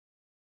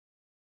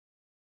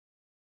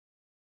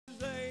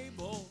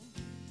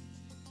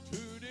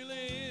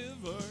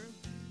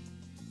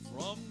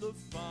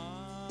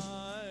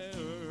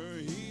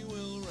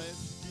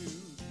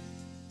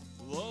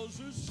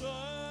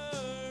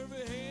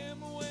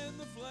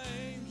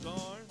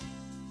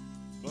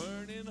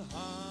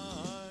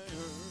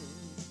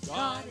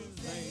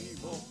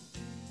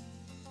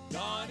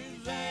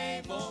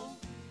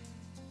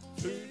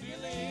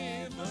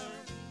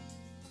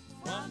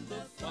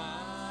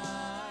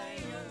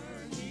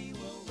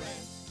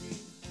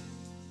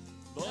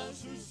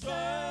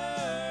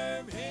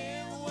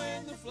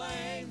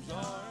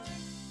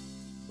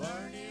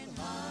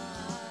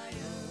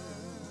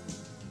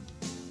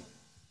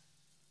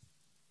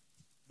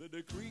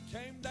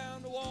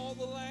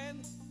all the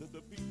land, that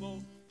the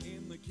people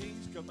in the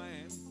king's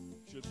command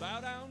should bow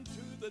down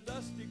to the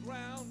dusty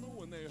ground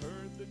when they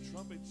heard the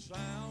trumpet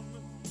sound.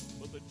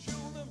 But the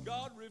children of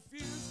God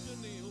refused to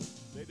kneel.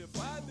 They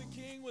defied the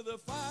king with a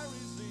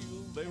fiery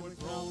zeal. They were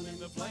thrown in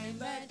the flame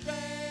that day.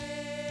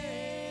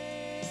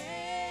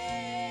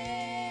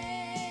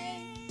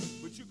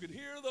 But you could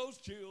hear those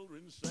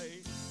children say,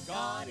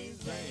 God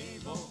is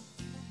able,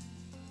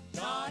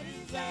 God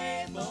is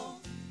able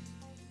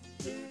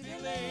to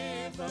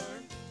deliver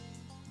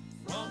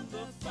from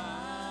the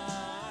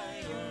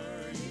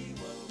fire. He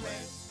will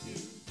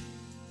rescue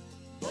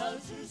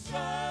those who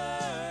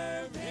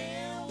serve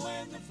him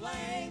when the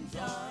flames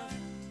are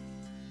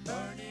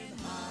burning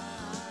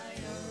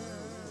higher.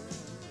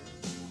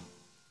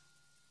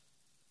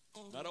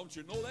 Now don't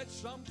you know that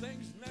some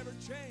things never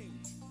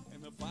change,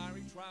 and the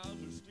fiery trials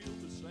are still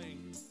the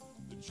same?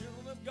 The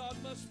children of God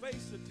must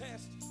face the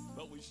test,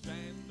 but we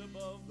stand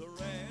above the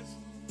rest.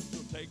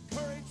 So take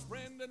courage,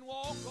 friend, and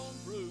walk on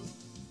through.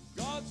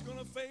 God's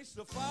gonna face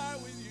the fire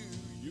with you.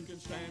 You can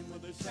stand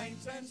with the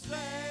saints and say,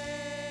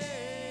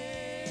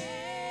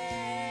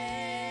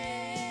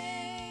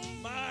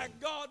 my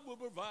God will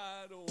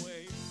provide a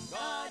way.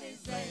 God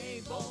is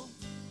able,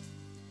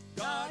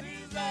 God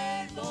is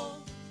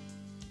able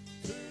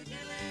to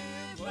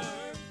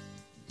deliver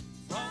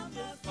from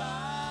the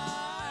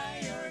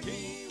fire.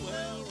 He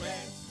will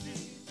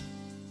rescue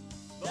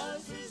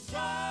those who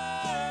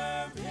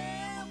serve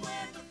him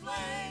when the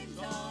flames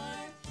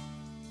are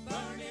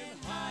burning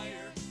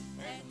higher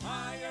and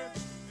higher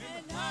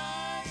and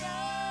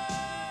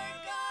higher.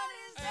 God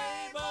is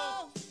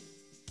able,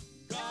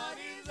 God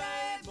is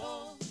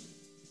able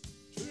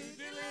to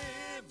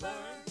deliver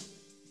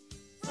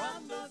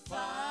from the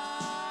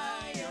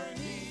fire.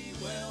 He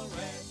will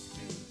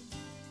rescue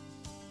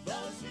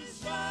those who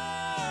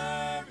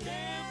serve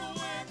him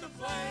when the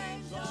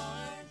flames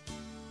are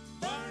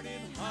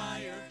burning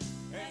higher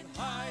and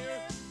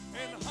higher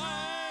and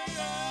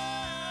higher.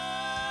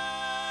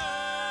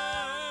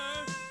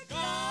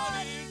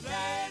 God is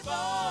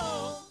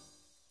able.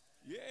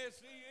 Yes,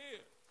 he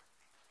is.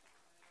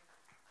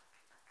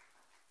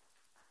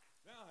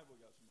 Now have we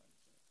got somebody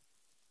to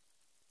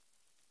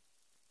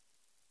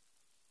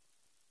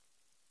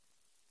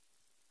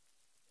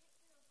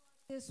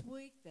sing? This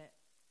week that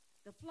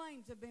the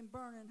flames have been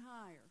burning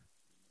higher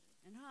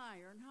and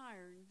higher and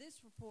higher in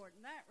this report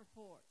and that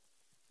report.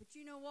 But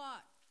you know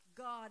what?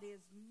 God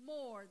is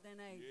more than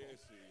able.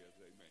 Yes, he is.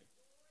 Amen.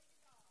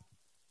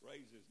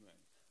 Praise his name.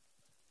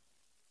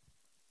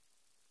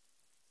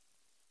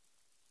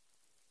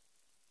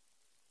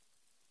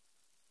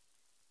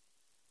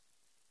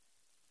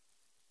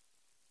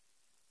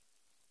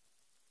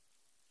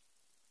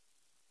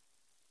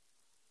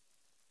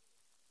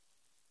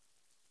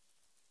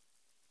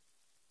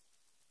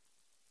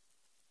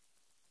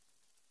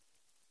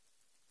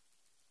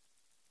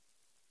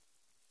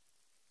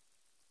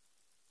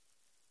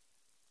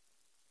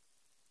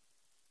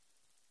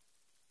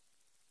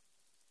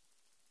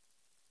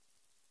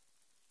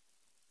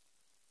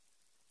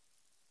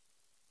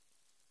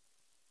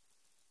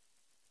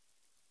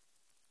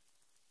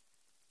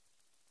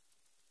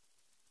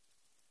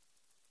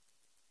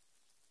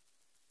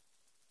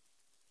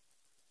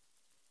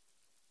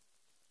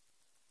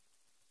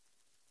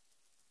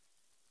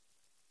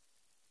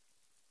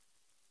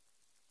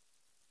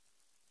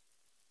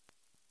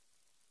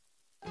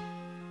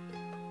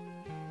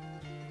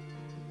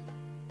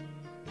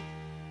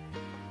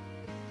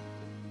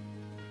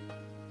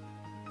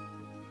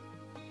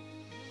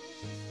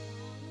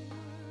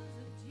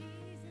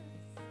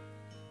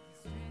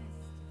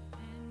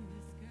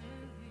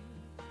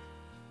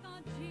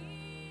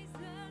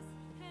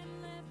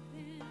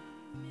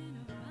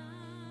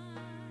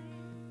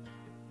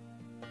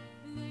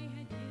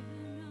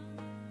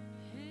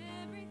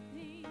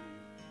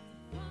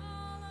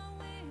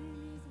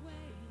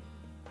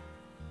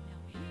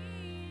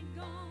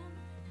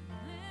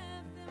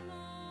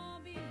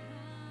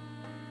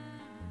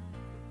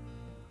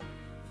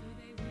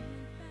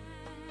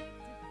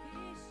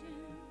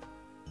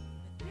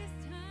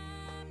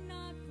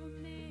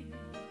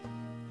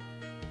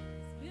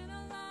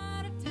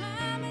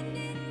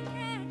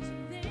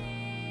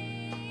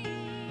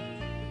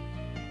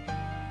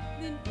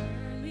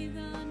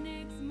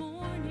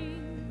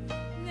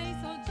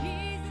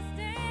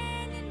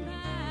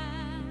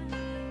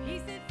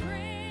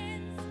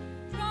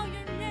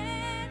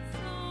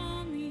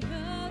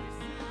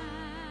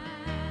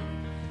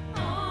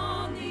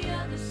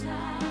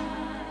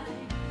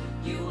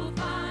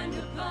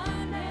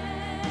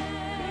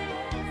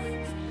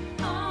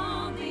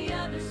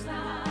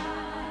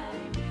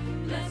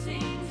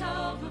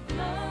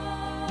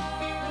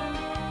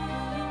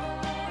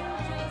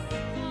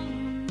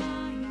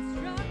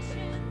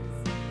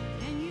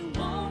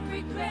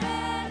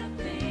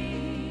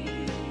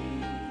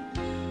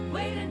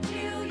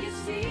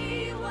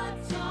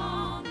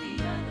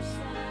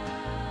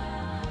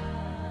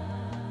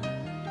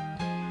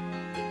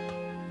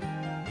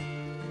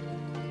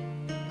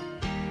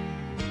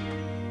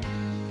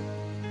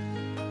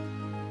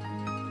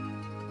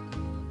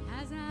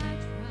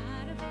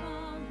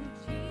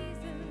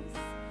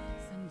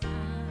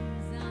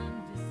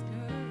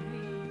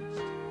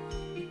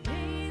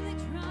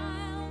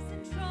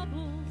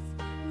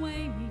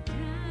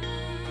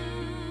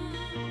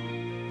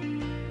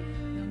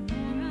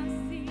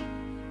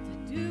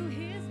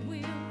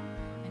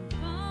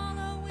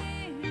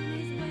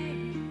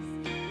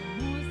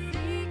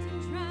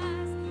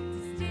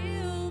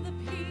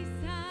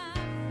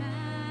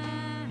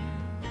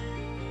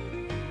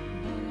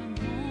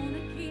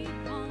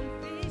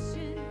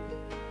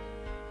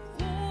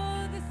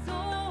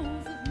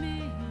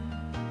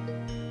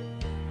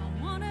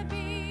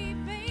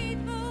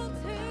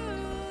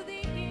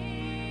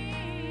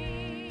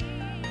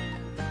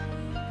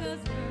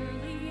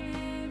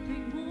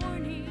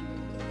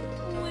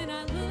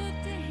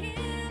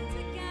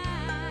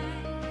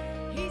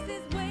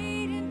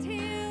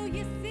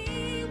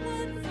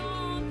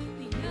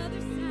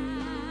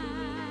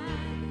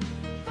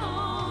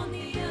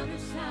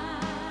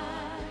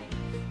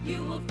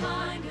 will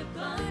find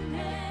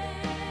abundance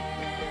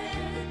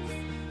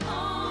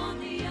on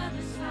the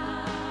other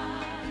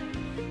side.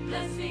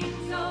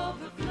 Blessings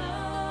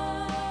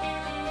overflow.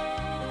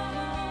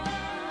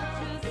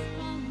 Just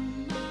follow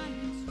my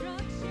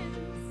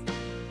instructions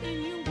and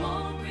you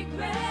won't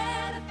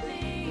regret a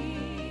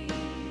thing.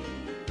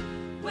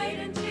 Wait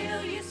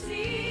until you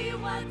see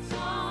what's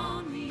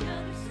on the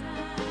other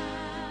side.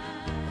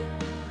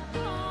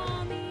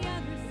 On the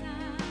other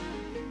side.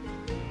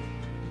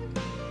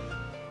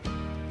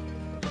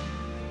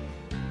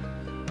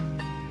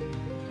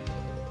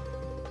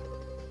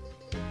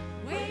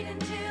 Wait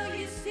until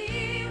you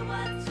see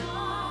what's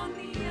on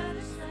the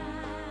other side.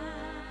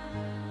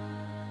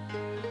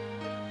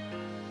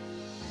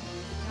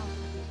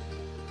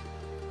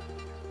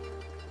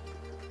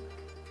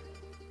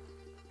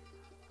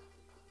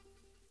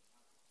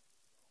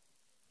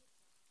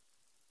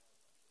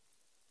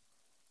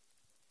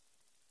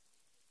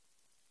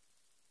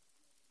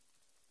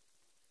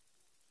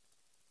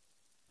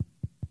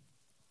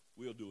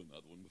 We'll do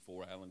another one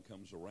before Alan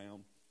comes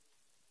around.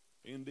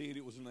 Indeed,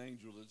 it was an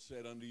angel that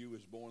said, unto you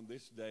is born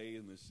this day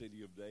in the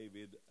city of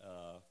David.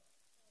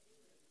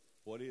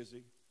 What is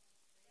he?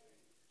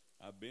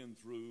 I've been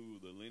through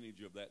the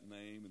lineage of that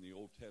name in the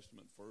Old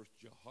Testament first,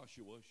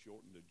 Jehoshua,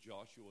 shortened to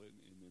Joshua,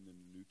 and then in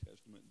the New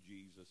Testament,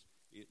 Jesus.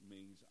 It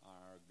means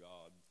our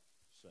God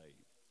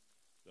saved.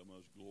 The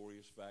most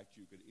glorious fact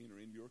you could enter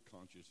into your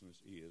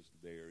consciousness is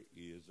there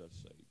is a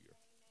Savior.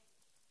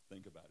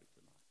 Think about it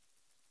tonight.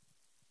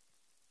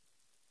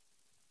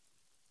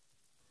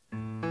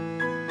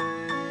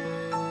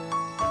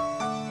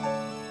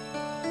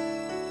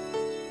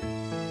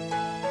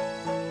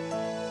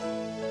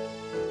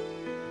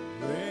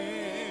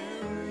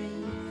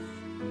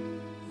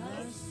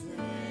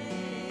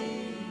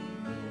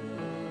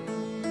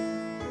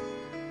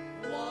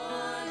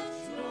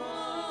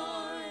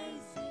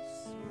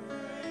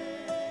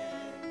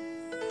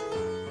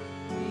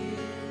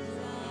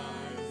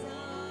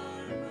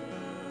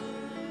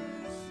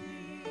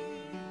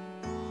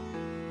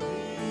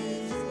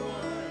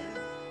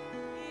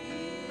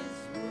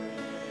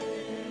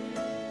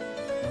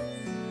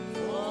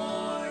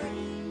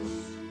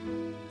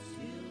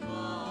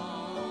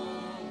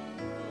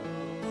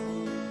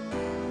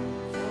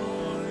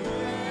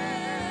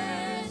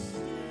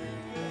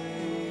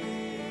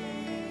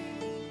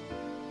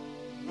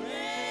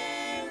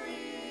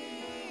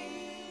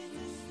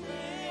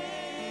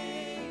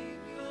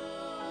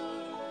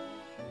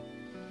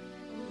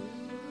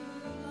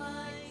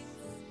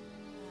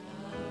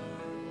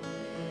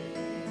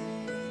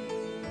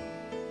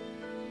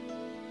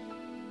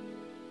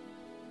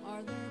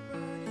 Are there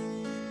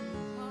burdens in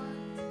your heart?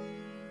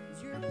 Is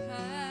your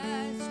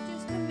past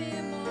just a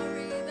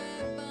memory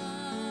that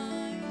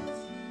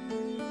binds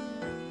you?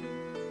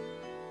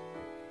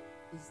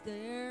 Is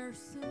there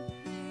some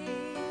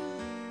pain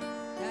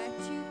that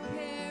you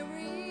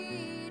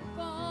carried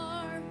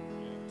far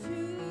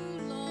too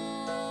long?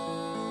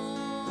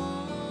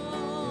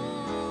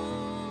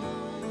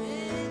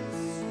 Then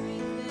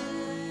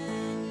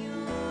strengthen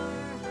your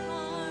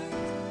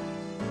heart.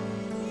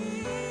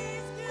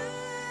 His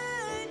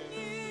good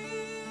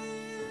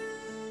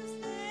news,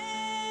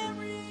 there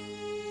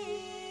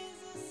is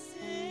a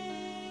Savior,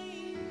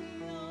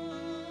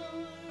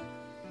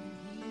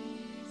 and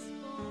He's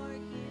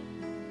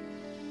forgiven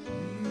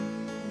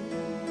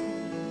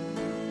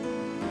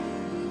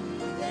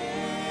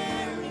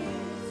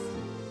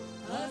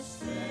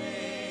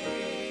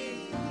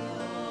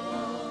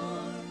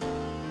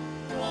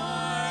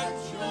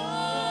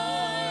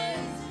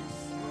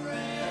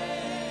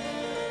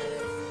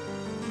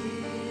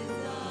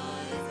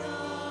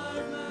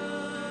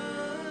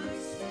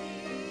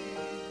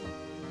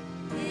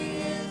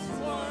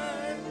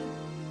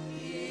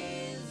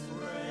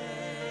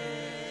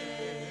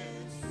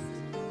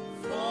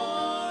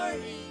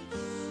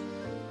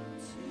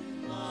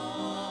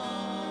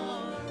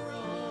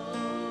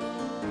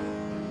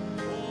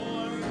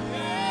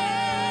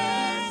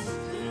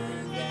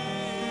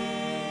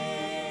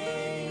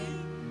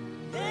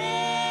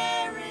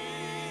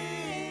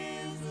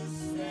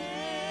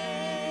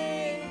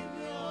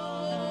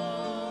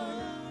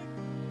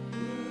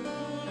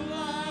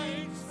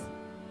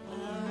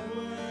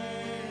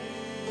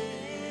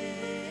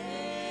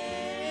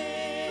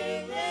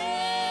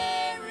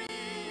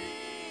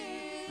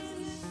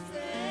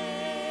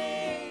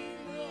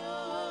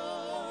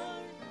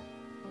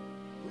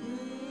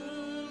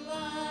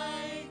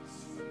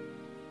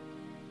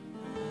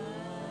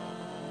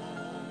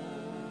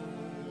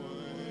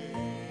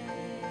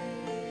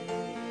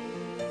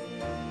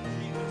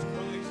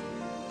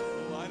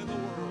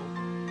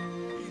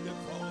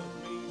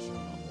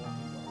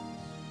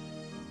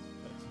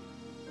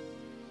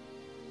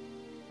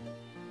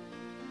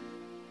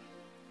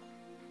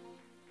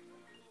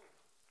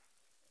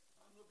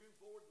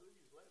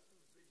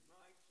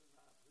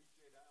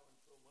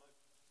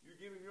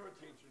give him your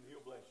attention,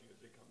 he'll bless you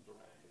as he comes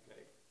around,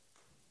 okay?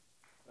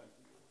 Thank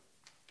you.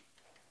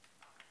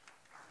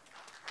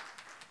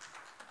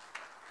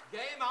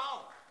 Game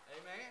on.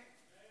 Amen.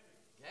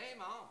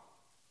 Game on.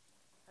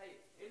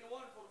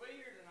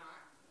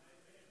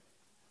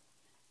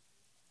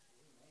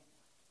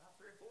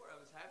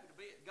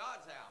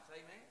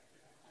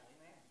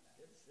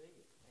 see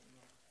you.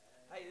 Amen.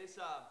 Hey, this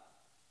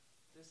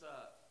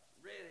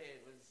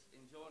redhead was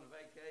enjoying a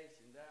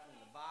vacation down in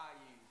the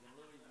bayous in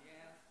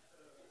Louisiana,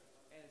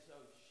 and so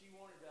she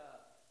wanted a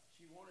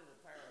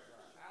pair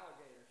of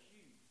alligator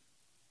shoes.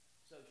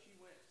 So she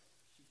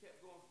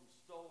kept going from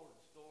store to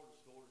store to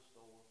store to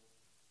store,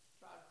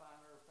 tried to find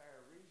her a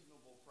pair of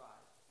reasonable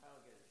price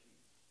alligator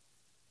shoes,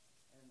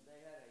 and they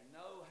had a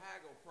no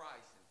haggle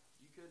pricing.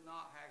 You could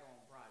not haggle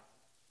on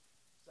pricing.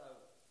 So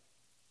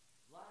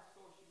last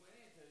store she went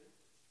into,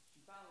 she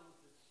finally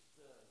looked at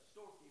the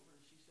storekeeper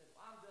and she said,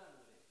 well, I'm done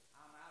with it.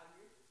 I'm out of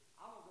here.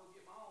 I'm going to go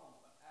get my own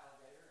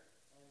alligator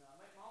and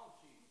make my own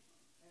shoes.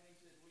 And he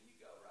said, well, you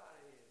go right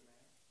ahead,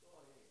 man. Go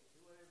ahead.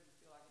 Do whatever you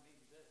feel like you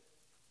need to do.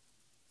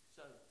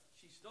 So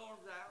she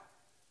storms out.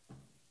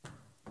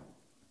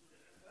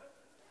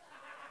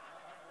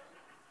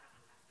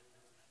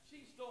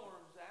 She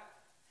storms out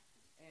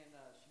and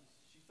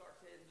she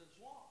starts heading to the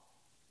swamp.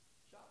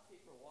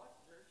 Shopkeeper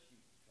watches her. She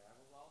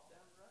travels off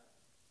down the road.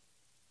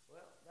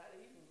 Well, that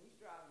evening he's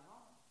driving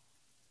home,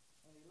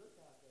 and he looked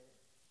out there,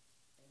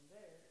 and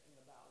there, in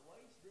about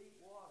waist-deep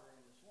water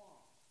in the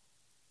swamp,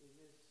 is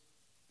this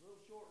little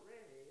short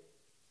redhead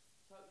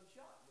toting a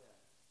shotgun.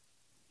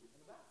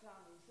 And about the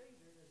time he sees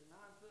her, there's a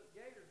 9-foot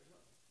gator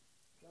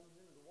comes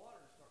into the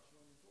water and starts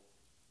swimming toward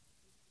her.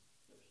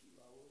 So she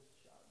lowers the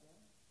shotgun,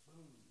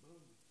 boom,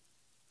 boom,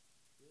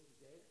 kills the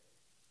gator,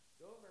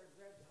 goes over and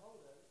grabs a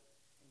hold of it,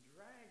 and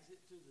drags it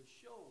to the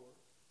shore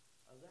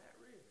of that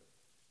river.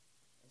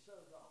 And so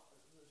the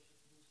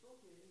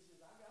storekeeper, he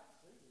says, I got to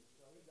see this.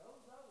 So he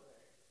goes over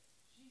there.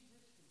 She's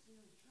just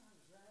continually trying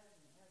to drag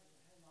and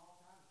having all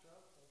kinds of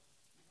trouble because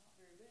she's not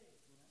very big,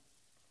 you know.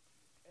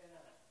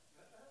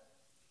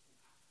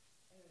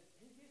 And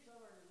he gets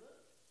over and he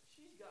looks.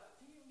 She's got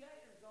 10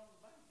 gators on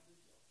the bank of the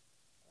shore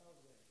over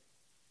there.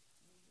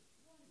 And he says,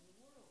 what in the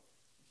world?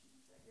 And she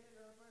gets that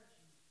gator over there.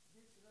 She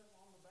gets it up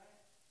on the bank.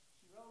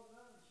 She rolls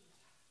it up and she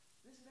says,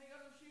 this ain't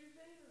got no shoes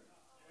either.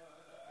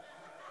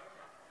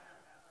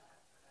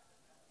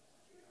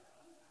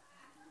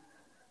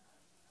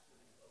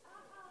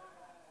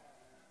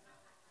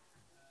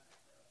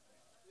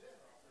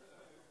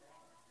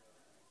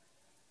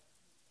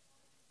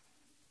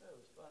 That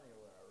was funny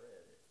when I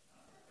read it.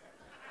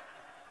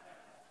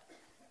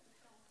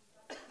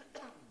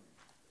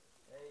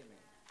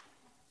 Amen.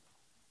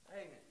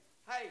 Amen.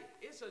 Hey,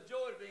 it's a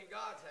joy to be in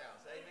God's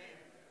house. Amen.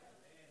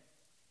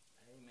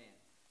 Amen.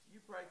 You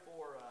pray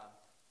for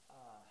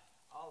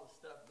all the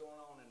stuff going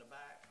on in the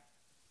back.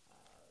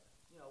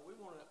 We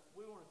want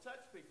to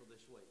touch people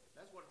this week.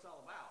 That's what it's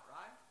all about,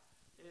 right?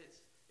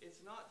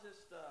 It's not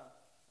just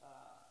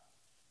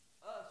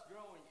us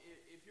growing.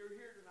 If you're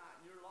here tonight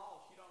and you're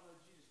lost, you don't know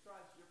Jesus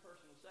Christ as your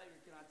personal Savior,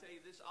 can I tell you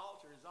this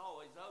altar is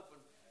always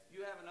open.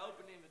 You have an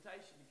open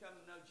invitation to come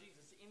to know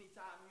Jesus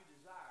anytime you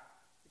desire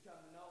to come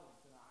to know Him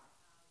tonight.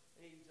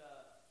 He's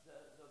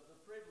the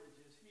privilege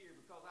is here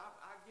because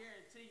I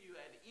guarantee you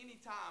at any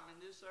time in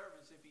this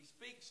service, if He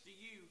speaks to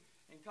you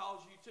and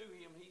calls you to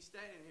Him, He's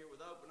standing here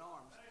with open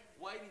arms,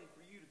 waiting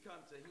for you to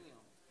come to Him.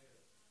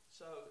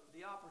 So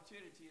the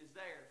opportunity is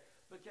there.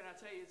 But can I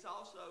tell you, it's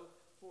also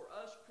for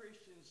us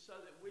Christians so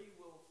that we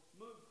will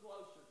move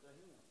closer to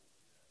Him.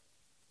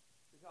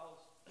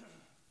 Because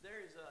there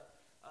is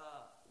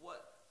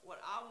what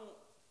I want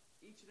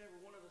each and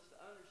every one of us to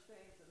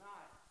understand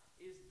tonight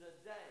is the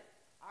day.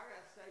 I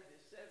got saved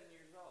at 7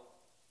 years old.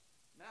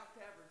 Mount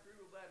Calvary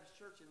Fruitful Baptist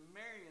Church in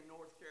Marion,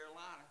 North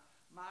Carolina.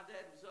 My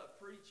dad was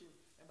up preaching,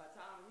 and by the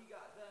time he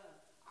got done,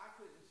 I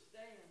couldn't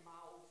stand my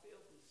old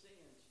filthy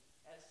sins.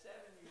 At 7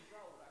 years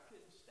old, I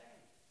couldn't stand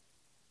it.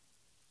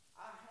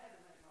 I had to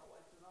make my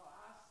way through it all.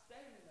 I was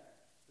standing there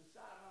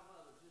beside my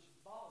mother just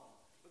bawling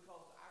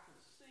because I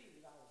could see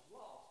that I was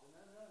lost and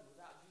undone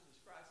without Jesus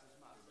Christ as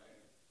my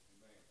Savior.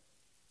 Amen.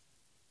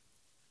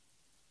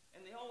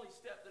 And the only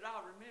step that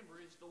I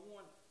remember is the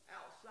one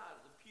outside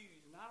of the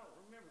pews, and I don't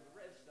remember the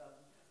rest of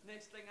them.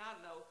 Next thing I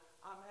know,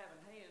 I'm having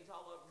hands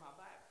all over my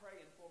back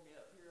praying for me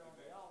up here on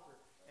the altar,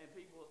 and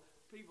people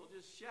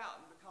just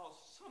shouting because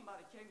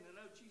somebody came to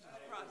know Jesus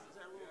Christ as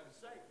their Lord and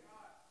Savior.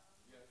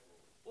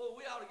 Well,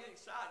 we ought to get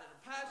excited.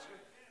 The pastor,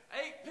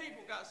 8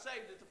 people got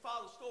saved at the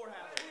Father's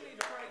storehouse. We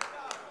need to praise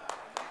God.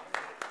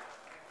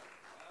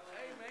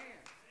 Amen.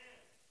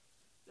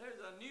 There's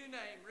a new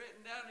name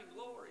written down in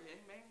glory.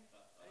 Amen.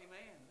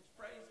 Amen. Let's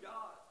praise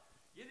God.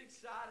 Get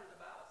excited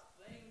about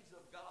things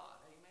of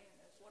God. Amen.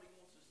 That's what He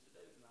wants us to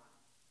do tonight.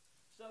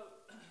 So,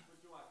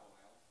 Put your mic on,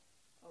 Alan.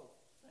 oh,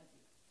 thank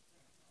you.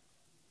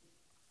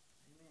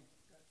 Amen.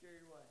 Got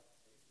carried away.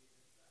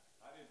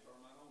 I didn't turn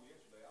mine on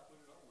yesterday. I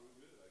put it on real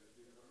good. I just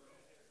didn't turn it on.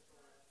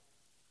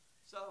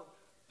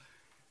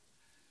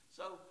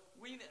 So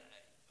we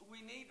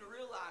need to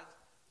realize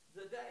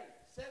the day.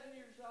 7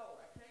 years old,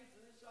 I came to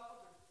this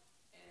altar,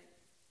 and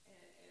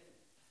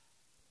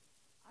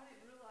I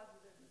didn't realize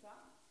it at the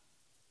time.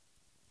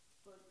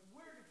 But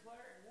we're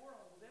declaring war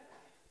on the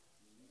devil.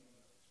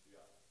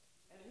 Yeah.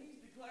 And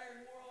he's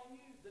declaring war on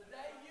you. The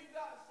day you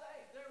got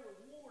saved, there was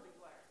war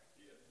declared.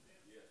 Yes.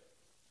 Yes.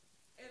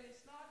 And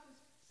it's not just,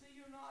 see,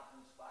 you're not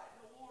just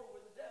fighting a war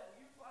with the devil.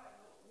 You're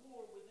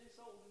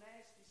old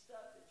nasty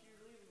stuff that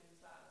you're living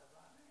inside of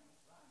right now,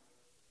 right?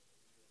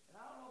 And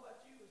I don't know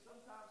about you, but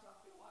sometimes I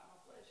feel like my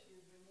flesh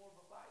gives me more of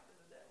a fight than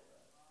the devil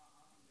does.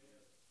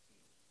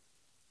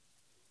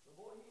 But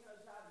boy, he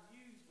knows how to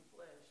use the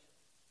flesh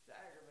to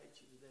aggravate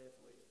you to death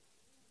with.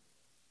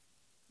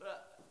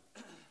 But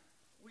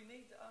we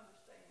need to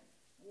understand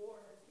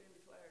war has been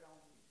declared on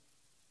you.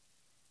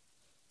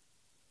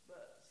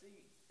 But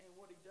see, and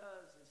what he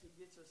does is he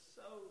gets us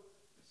so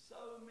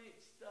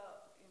mixed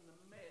up in the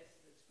mess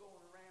that's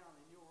going around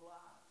in your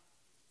life.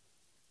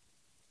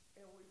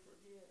 And we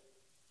forget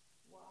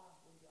why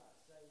we got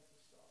saved to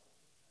start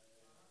with.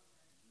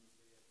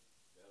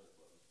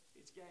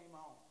 It's game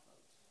on,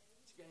 folks.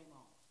 It's game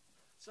on.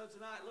 So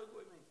tonight, look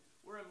with me.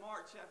 We're in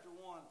Mark chapter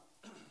 1,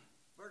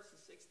 verses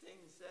 16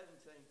 and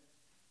 17.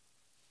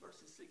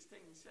 Verses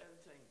 16 and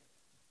 17.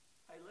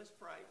 Hey, let's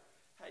pray.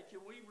 Hey,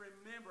 can we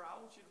remember, I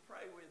want you to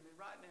pray with me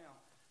right now,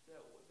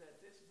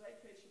 that this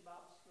Vacation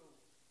Bible School,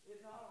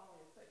 it not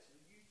only affects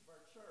the youth of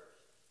our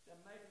church, that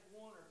maybe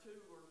 1 or 2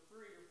 or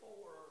 3 or 4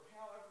 or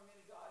however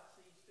many God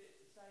sees fit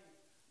to save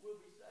will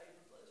be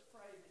saved. But let's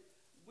pray that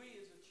we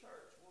as a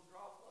church will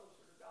draw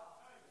closer to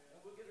God. And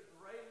we'll get a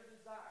greater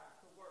desire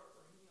to work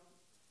for Him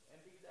and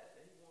be that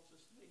He wants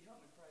us to be. Help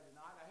me pray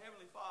tonight. Our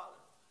Heavenly Father,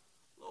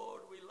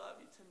 Lord, we love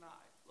you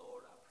tonight.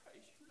 Lord, I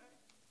praise your name.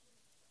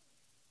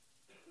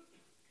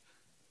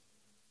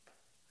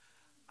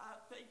 I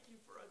thank you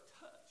for a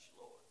touch,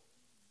 Lord.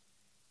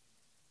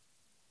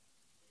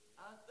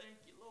 I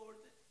thank you, Lord,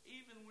 that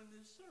even when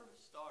this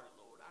service started,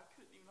 Lord, I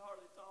couldn't even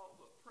hardly talk,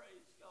 but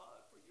praise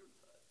God for your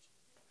touch.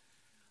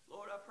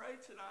 Lord, I pray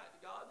tonight,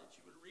 God, that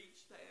you would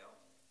reach down,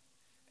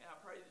 and I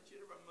pray that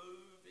you'd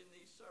move in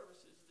these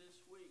services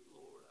this week,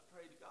 Lord. I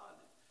pray to God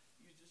that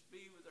you just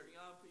be with our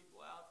young people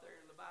out there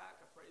in the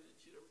back. I pray that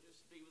you'd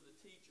just be with the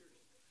teachers.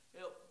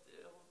 Help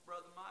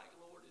Brother Mike,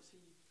 Lord, as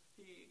he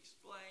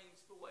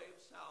explains the way of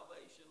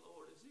salvation,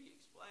 Lord, as he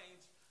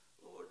explains,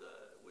 Lord,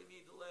 we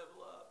need to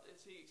level up.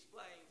 As he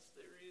explains,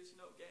 there is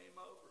no game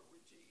over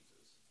with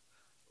Jesus.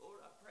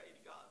 Lord, I pray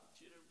to God that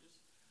you'd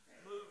just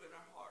move in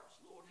our hearts.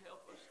 Lord,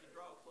 help us to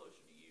draw closer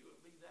to you and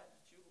be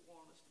that you would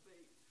want us to be.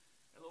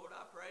 And Lord,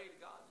 I pray to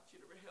God that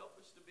you'd help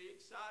us to be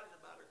excited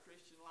about our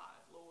Christian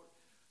life, Lord,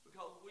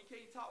 because we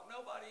can't talk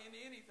nobody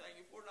into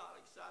anything if we're not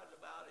excited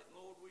about it. And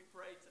Lord, we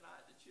pray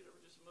tonight that you'd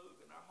just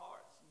move in our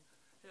hearts and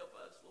help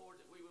us,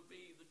 Lord, that we would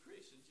be the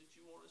Christians that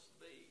you want us to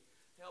be.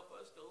 Help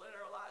us to let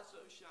our light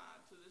so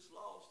shine to this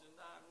lost and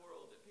dying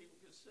world that people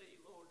can see,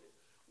 Lord, that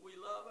we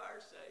love our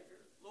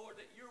Savior. Lord,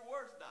 that you're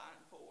worth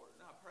dying for.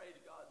 And I pray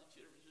to God that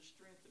you'd just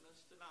strengthen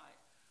us tonight.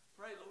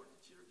 Pray, Lord,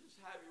 that you'd just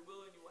have your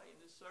will and your way in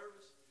this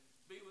service.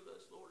 Be with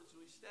us, Lord, as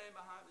we stand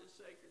behind this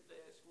sacred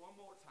desk one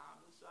more time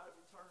this side of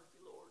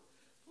eternity, Lord.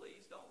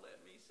 Please don't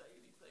let me say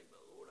anything, but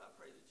Lord, I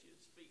pray that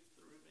you'd speak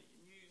through me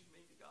and use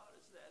me to God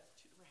as that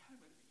you'd have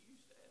me to be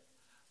used as.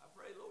 I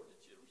pray, Lord, that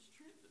you'd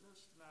strengthen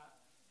us tonight.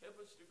 Help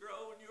us to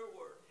grow in your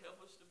word. Help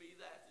us to be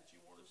that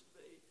you want us to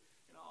be.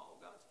 And all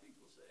God's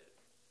people said.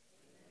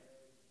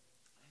 Amen.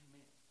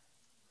 Amen.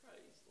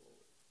 Praise the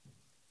Lord.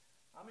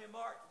 I'm in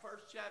Mark, the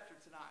first chapter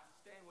tonight.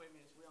 Stand with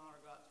me as we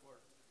honor God's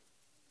word.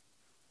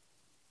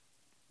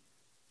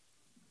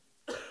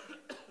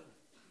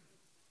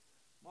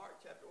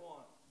 Mark chapter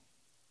 1,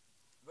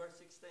 verse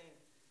 16.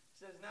 It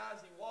says, Now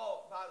as he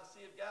walked by the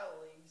Sea of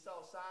Galilee, he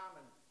saw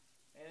Simon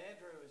and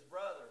Andrew, his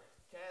brother,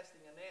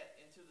 casting a net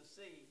into the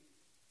sea,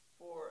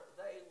 for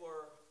they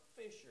were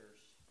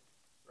fishers,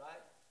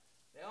 right?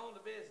 They owned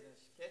a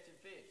business, catching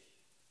fish.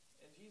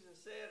 And Jesus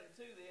said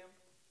unto them,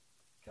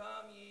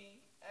 Come ye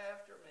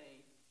after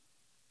me,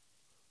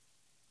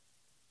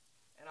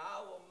 and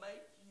I will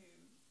make you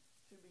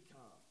to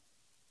become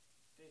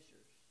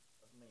fishers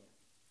of men.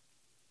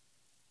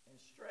 And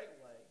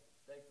straightway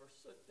they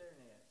forsook their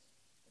nets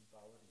and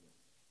followed him.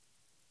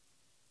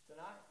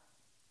 Tonight,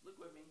 look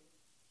with me.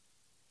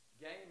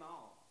 Game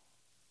on.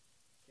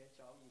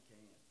 Catch all you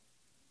can.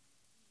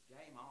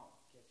 Game on.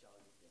 Catch all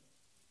you can.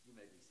 You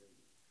may be seated.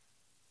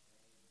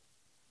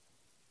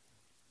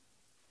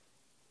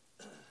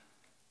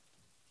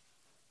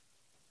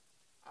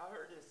 I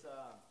heard this.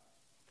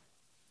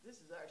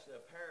 This is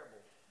actually a parable.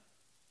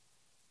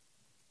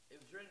 It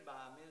was written by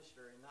a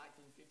minister in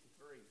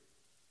 1953.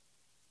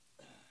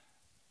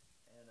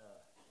 And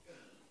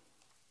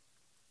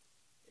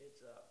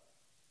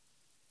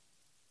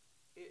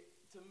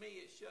to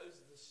me, it shows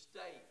the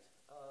state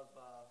of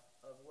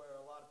where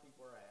a lot of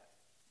people are at.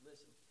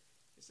 Listen,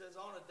 it says,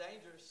 on a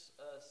dangerous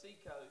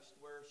seacoast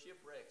where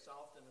shipwrecks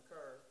often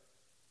occur,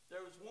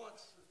 there was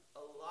once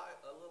a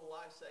little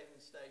life-saving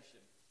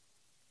station.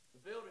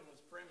 The building was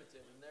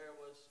primitive, and there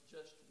was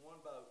just one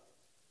boat.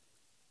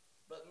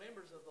 But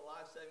members of the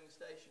life-saving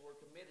station were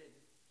committed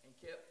and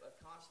kept a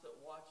constant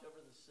watch over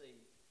the sea.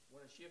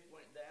 When a ship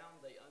went down,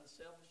 they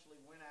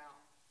unselfishly went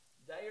out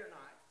day or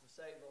night to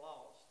save the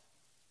lost.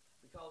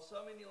 Because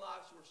so many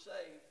lives were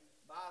saved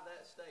by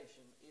that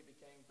station, it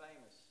became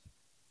famous.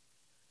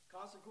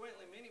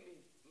 Consequently,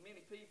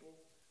 many people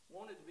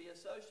wanted to be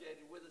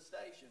associated with the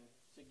station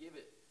to give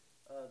it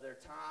their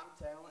time,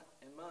 talent,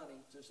 and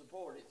money to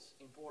support its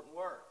important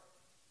work.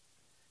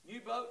 New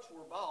boats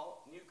were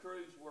bought, new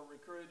crews were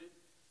recruited,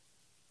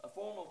 a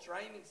formal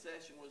training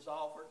session was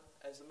offered.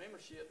 As the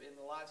membership in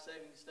the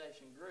life-saving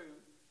station grew,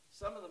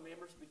 some of the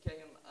members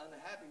became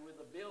unhappy with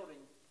the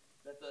building,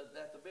 that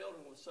the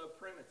building was so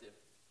primitive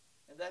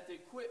and that the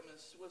equipment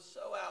was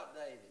so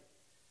outdated.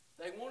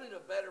 They wanted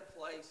a better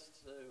place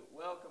to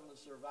welcome the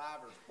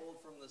survivors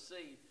pulled from the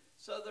sea,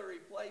 so they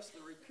replaced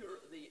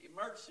the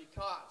emergency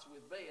cots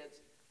with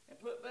beds and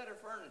put better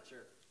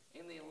furniture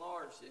in the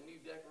enlarged and new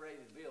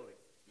decorated building.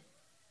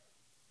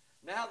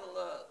 Now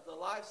the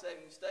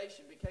life-saving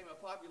station became a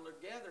popular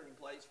gathering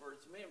place for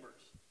its members.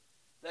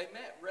 They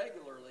met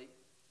regularly,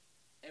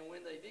 and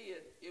when they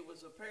did, it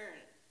was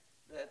apparent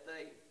that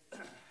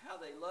how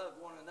they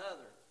loved one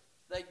another.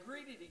 They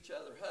greeted each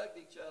other, hugged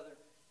each other,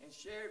 and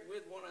shared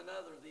with one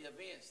another the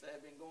events that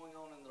had been going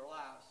on in their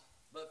lives.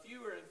 But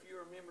fewer and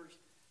fewer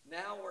members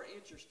now were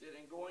interested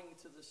in going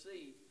to the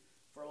sea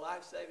for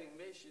life-saving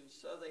missions,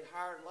 so they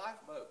hired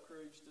lifeboat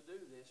crews to do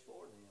this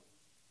for them.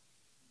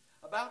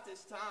 About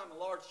this time, a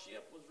large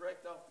ship was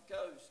wrecked off the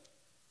coast.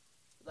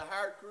 The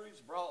hired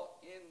crews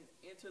brought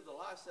into the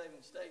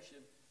life-saving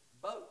station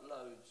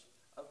boatloads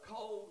of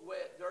cold,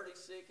 wet, dirty,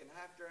 sick, and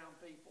half-drowned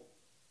people.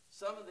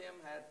 Some of them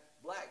had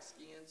black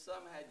skin,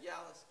 some had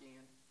yellow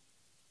skin.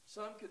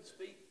 Some could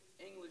speak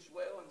English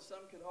well, and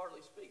some could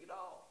hardly speak at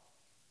all.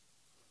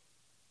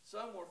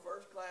 Some were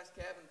first-class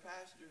cabin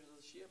passengers of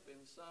the ship,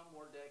 and some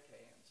were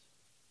deckhands.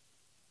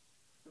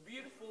 The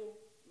beautiful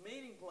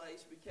meeting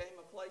place became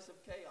a place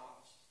of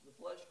chaos. The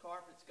plush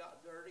carpets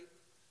got dirty.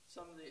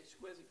 Some of the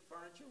exquisite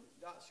furniture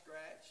got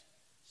scratched.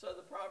 So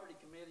the property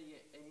committee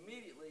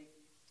immediately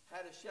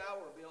had a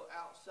shower built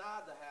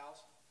outside the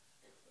house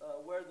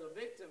where the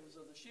victims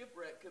of the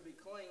shipwreck could be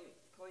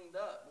cleaned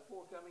up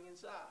before coming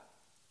inside.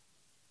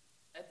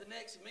 At the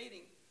next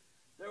meeting,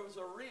 there was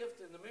a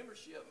rift in the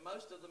membership.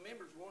 Most of the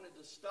members wanted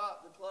to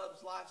stop the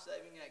club's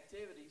life-saving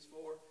activities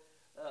for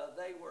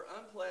they were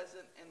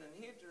unpleasant and an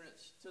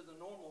hindrance to the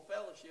normal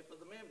fellowship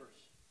of the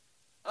members.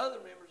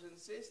 Other members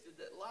insisted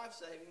that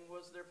life-saving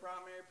was their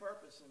primary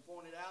purpose and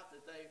pointed out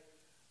that they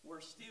were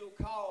still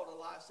called a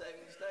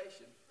life-saving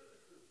station.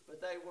 But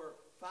they were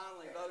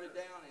finally voted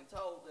down and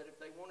told that if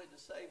they wanted to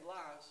save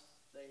lives,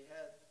 they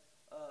had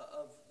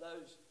of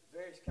those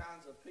various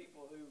kinds of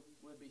people who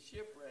would be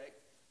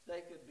shipwrecked,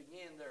 they could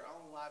begin their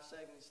own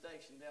life-saving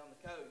station down the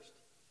coast.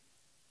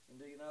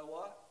 And do you know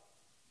what?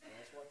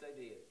 That's what they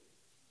did.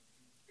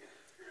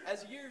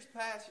 As years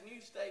passed, the new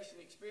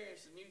station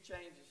experienced the new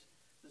changes,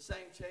 the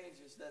same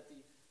changes that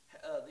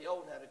the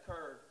old had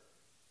occurred.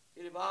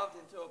 It evolved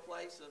into a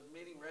place of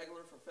meeting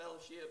regular for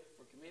fellowship,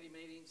 for committee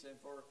meetings, and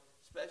for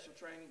special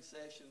training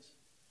sessions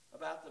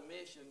about the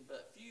mission,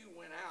 but few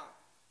went out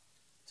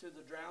to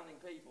the drowning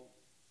people.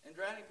 And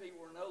drowning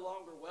people were no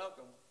longer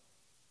welcome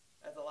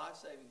at the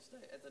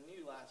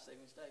new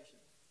life-saving station.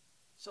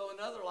 So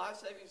another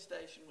life-saving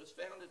station was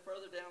founded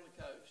further down the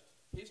coast.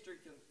 History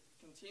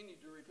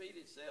continued to repeat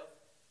itself.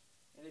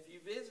 And if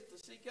you visit the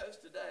seacoast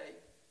today,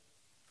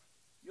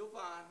 you'll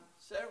find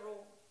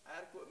several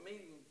adequate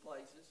meeting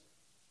places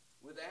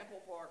with ample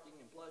parking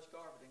and plush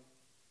carpeting.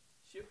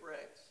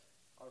 Shipwrecks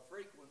are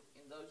frequent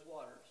in those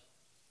waters,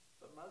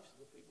 but most of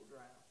the people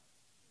drown.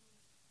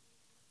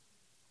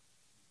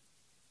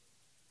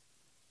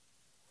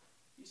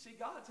 You see,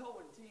 God's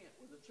whole intent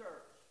with the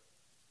church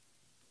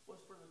was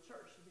for the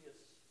church to be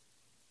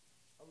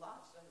a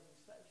life-saving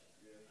station.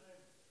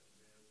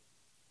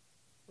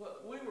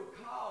 But we were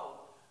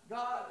called,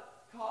 God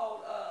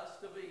called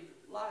us to be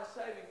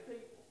life-saving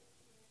people.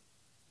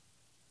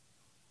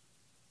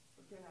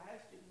 But can I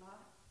ask you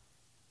tonight,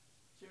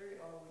 Jerry,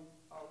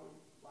 are we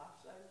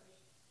lifesavers?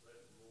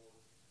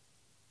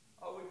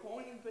 Are we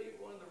pointing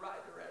people in the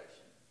right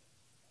direction?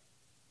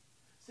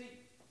 See,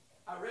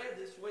 I read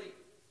this week,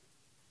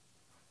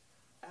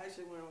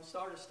 actually when I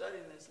started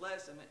studying this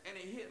lesson, and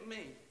it hit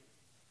me.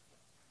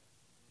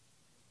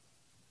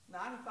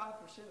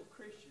 95% of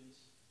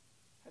Christians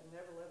have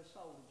never led a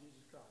soul to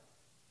Jesus Christ.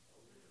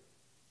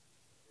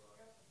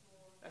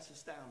 That's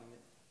astounding,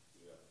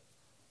 isn't it?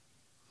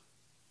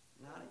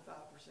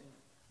 95%.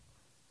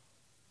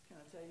 Can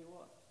I tell you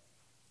what?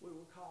 We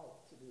were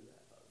called to do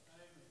that, folks.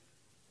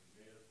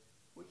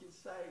 We can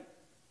say,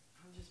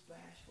 I'm just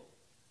bashful.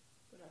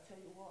 But I tell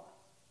you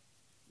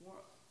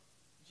what,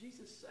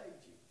 Jesus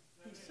saved you.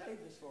 He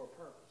saved us for a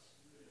purpose.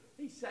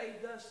 He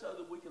saved us so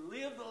that we can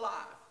live the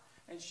life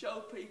and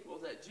show people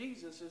that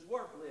Jesus is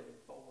worth living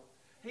for.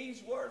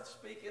 He's worth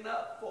speaking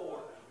up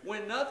for.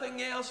 When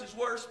nothing else is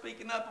worth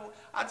speaking up for.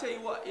 I tell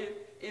you what,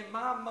 in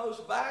my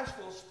most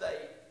bashful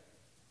state,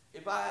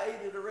 if I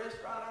ate at a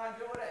restaurant I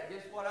enjoy that,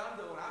 guess what I'm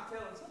doing? I'm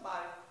telling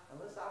somebody,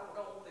 unless I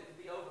don't want it to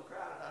be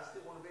overcrowded, I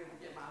still want to be able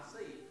to get my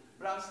seat.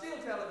 But I'm still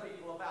telling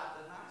people about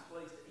the nice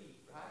place to eat,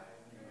 right?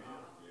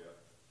 Yeah,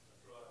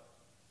 that's right.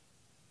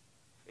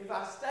 If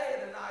I stay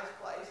at a nice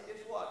place,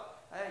 guess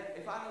what? Hey,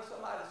 if I know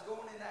somebody that's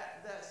going in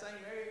that same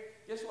area,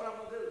 guess what I'm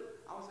going to do?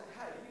 I'm going to say,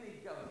 hey, you need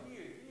to go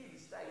here. You need to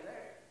stay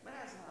there. Man,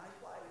 that's a nice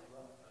place,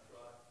 bro. That's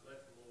right.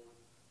 Bless the Lord.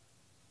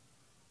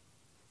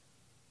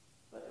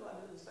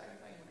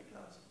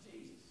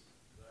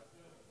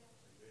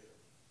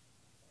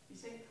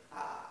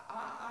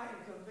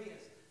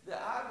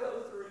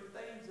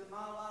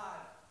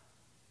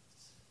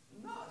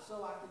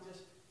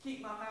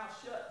 keep my mouth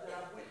shut that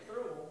I went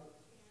through them.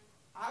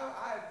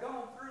 I have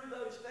gone through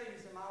those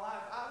things in my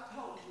life. I've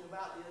told you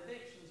about the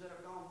addictions that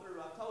I've gone through.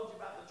 I've told you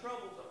about the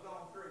troubles I've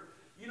gone through.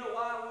 You know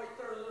why I went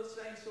through those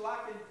things? So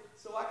I can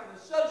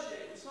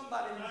associate with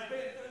somebody who's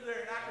been through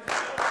there, and I can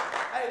say,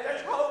 hey,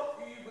 there's hope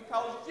for you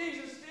because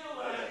Jesus still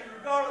loves you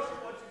regardless of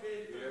what you've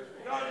been through.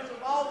 Regardless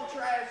of all the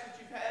trash that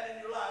you've had in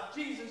your life,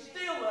 Jesus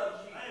still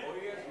loves you. Oh,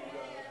 yes, He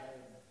does.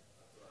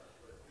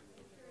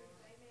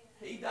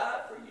 He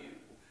died for you.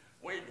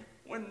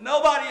 When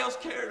nobody else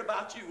cared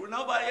about you, when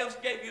nobody else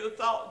gave you a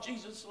thought,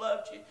 Jesus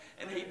loved you,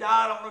 and He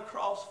died on the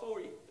cross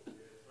for you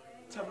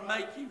to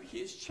make you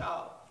His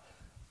child.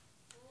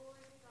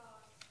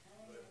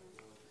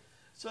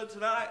 So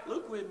tonight,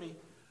 look with me,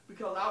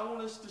 because I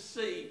want us to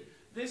see,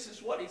 this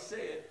is what He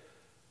said.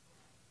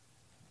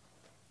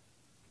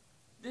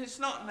 It's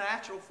not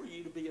natural for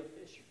you to be a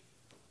fisher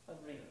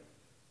of men.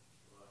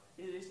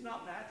 It is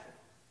not natural.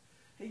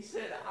 He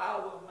said, I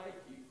will make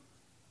you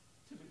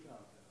to become.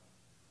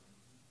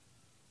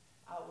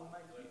 I will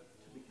make you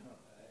to become.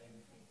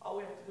 All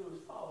we have to do is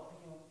follow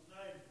Him.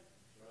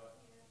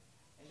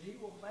 And He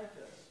will make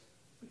us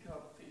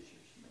become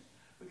fishermen.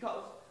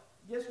 Because,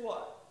 guess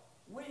what?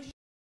 We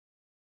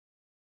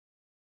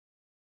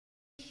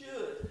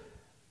should.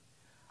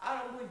 I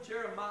don't believe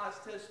Jeremiah's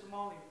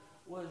testimony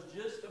was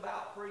just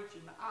about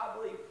preaching. I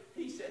believe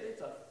he said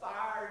it's a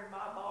fire in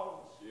my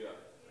bones. Yeah.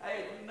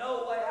 Hey,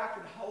 no way I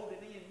can hold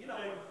it in. You know,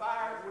 when a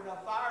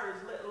fire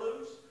is let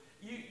loose,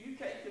 you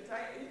can't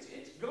contain it.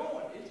 It's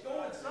going. It's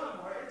going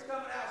somewhere. It's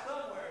coming out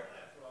somewhere.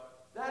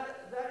 That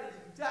is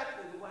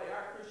exactly the way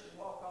our Christian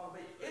walk ought to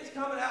be. It's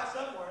coming out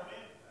somewhere.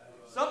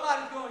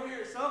 Somebody's going to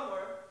hear it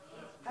somewhere.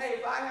 Hey,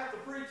 if I have to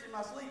preach in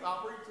my sleep,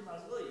 I'll preach in my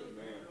sleep.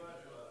 Amen.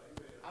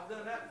 I've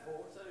done that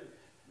before, too.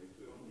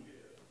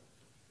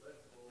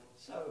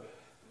 So,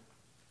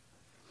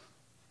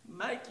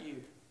 make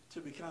you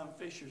to become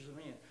fishers of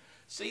men.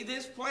 See,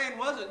 this plan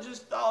wasn't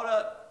just thought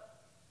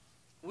up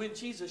when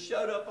Jesus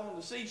showed up on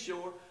the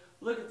seashore.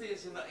 Look at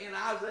this in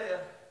Isaiah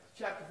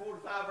chapter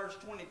 45, verse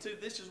 22.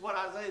 This is what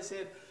Isaiah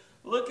said.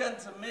 Look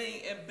unto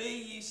me and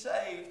be ye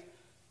saved,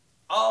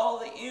 all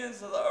the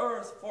ends of the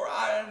earth, for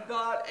I am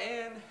God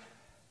and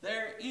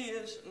there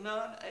is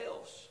none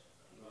else.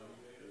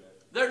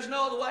 There's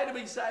no other way to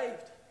be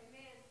saved.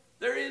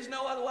 There is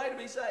no other way to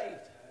be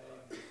saved.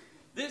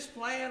 This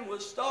plan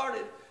was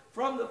started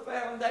from the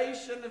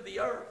foundation of the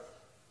earth.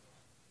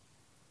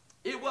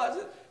 It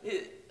wasn't,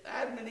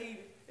 Adam and Eve,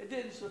 it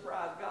didn't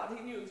surprise God.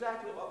 He knew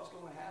exactly what was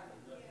going to happen.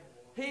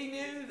 He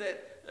knew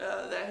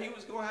that He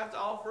was going to have to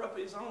offer up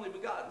His only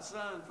begotten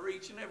Son for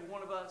each and every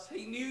one of us.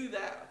 He knew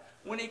that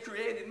when He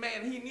created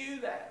man. He knew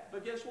that.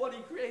 But guess what?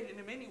 He created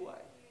him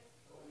anyway.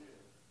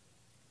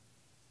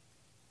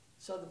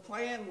 So the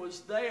plan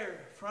was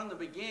there from the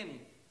beginning.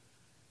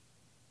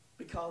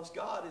 Because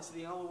God is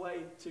the only way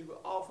to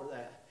offer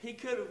that. He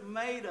could have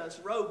made us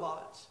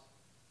robots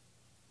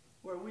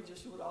where we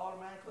just would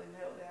automatically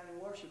kneel down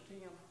and worship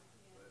Him.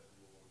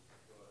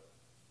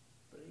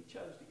 But He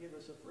chose to give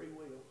us a free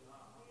will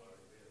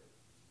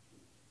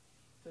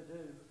to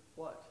do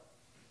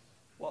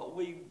what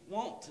we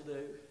want to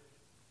do,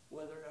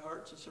 whether it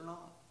hurts us or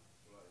not.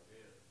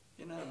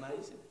 Isn't that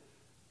amazing?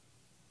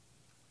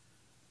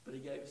 But He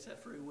gave us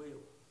that free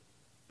will.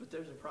 But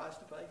there's a price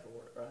to pay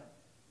for it, right?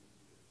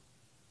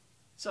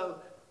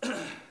 So,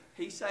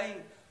 He's saying,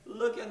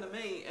 look unto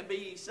me and be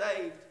ye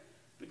saved,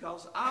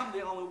 because I'm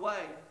the only way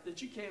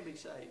that you can be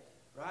saved.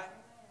 Right?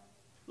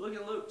 Look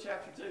at Luke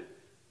chapter 2.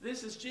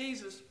 This is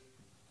Jesus,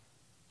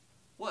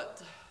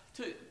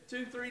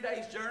 2-3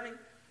 days journey,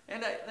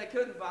 and they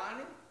couldn't find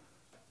Him.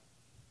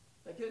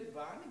 They couldn't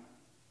find Him.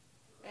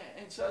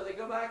 And so they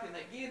go back and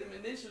they get Him,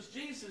 and this was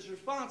Jesus'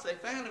 response. They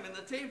found Him in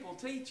the temple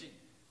teaching.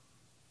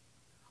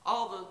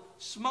 All the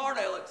smart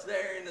alecks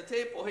there in the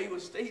temple, He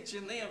was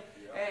teaching them.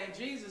 And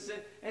Jesus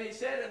said, and He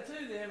said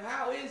unto them,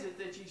 how is it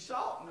that ye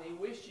sought me?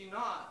 Wist ye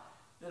not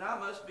that I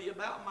must be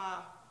about my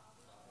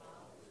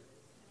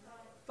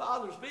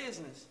Father's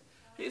business?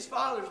 His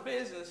Father's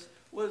business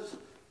was,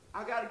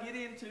 I got to get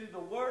into the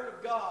Word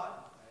of God,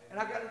 and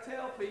I got to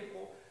tell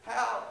people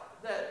how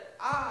that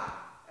I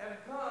am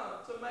come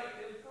to make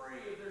them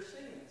free of their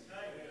sins.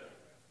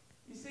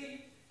 You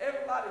see,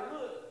 everybody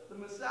look, the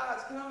Messiah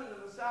is coming,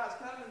 the Messiah is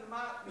coming,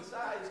 the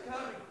Messiah is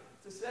coming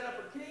to set up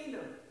a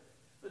kingdom.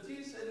 But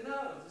Jesus said,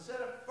 no, to set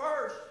up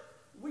first,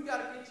 we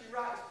got to get you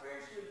right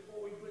spiritually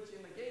before we put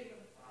you in the kingdom.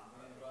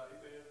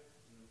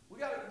 We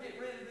got to get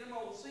rid of them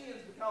old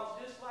sins, because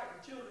just like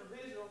the children of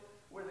Israel,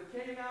 where they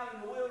came out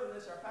in the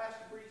wilderness, our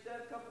pastor preached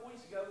that a couple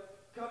weeks ago,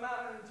 come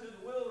out into the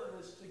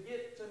wilderness to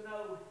get to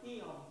know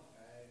Him.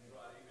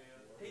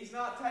 He's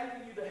not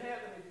taking you to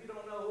heaven if you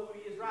don't know who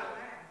He is right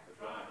now.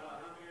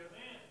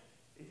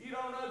 If you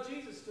don't know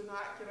Jesus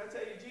tonight, can I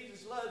tell you,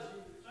 Jesus loves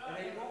you, and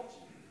He wants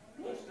you.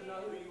 He wants to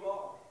know who you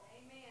are.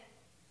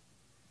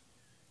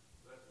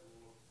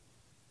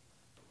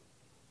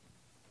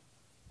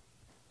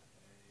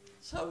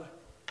 So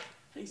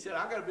He said,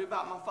 I got to be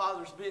about my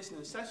Father's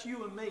business. That's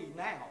you and me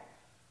now.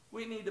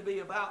 We need to be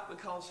about,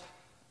 because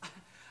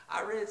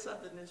I read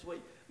something this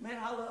week. Man,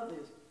 I love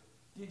this.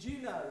 Did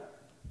you know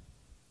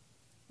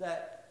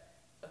that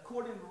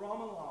according to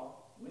Roman law,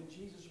 when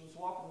Jesus was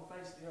walking the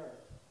face of the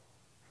earth,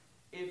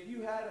 if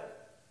you had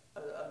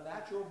a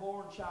natural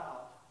born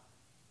child,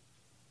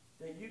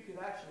 that you could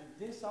actually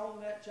disown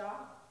that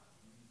child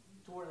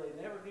to where they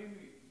never knew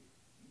you,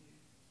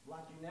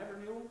 like you never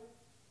knew them?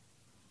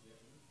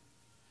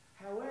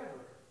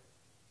 However,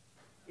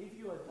 if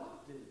you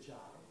adopted a child,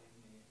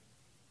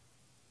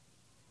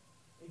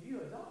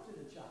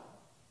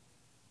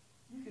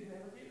 you could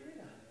never get rid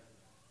of it.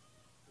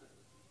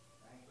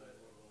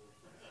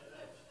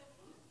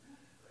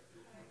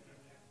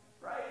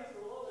 Praise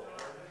the Lord.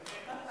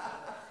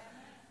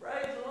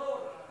 Praise the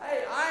Lord.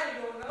 Hey, I ain't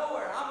going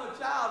nowhere. I'm a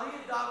child.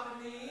 He adopted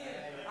me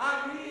in.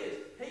 I'm His.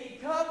 He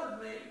covered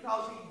me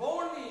because He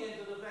bore me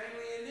into the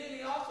family, and then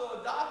He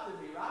also adopted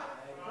me, right?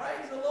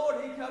 Praise the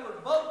Lord. He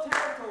covered both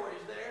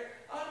territories there.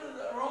 Under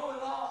the Roman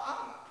law,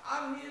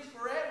 I'm His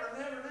forever,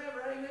 never,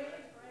 never. Amen.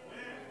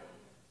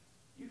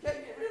 You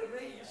can't get rid of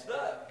me. You're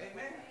stuck.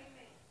 Amen.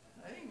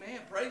 Amen.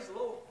 Praise the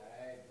Lord.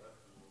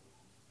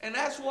 And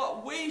that's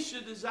what we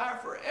should desire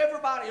for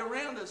everybody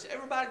around us.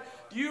 Everybody,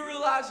 do you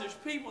realize there's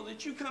people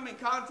that you come in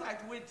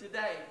contact with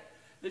today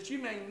that you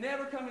may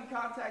never come in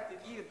contact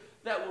again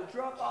that will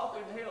drop off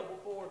in hell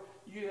before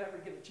you ever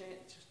get a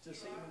chance to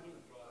see them again?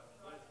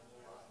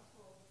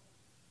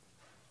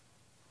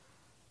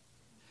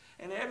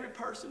 And every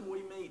person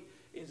we meet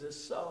is a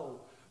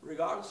soul,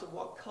 regardless of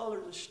what color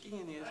the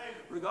skin is,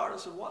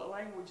 regardless of what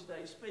language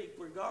they speak,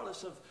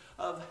 regardless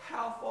of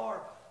how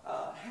far,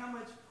 how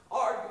much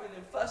arguing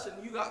and fussing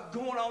you got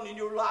going on in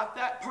your life.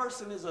 That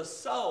person is a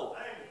soul.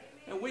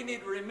 And we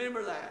need to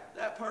remember that.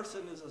 That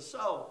person is a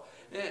soul.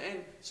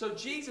 And so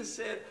Jesus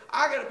said,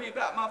 I got to be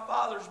about my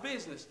Father's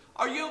business.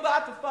 Are you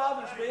about the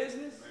Father's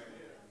business?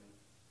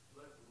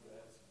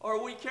 Or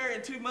are we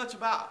caring too much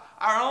about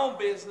our own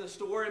business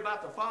to worry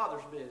about the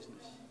Father's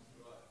business?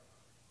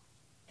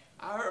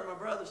 I heard my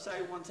brother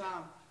say one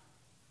time,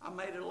 I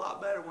made it a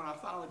lot better when I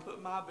finally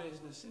put my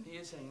business in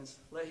His hands.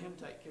 Let Him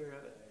take care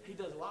of it. He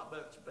does a lot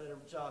better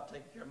job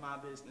taking care of my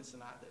business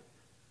than I do.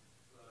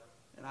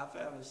 And I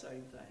found the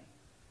same thing.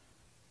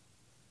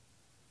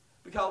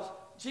 Because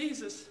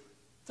Jesus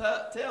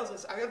tells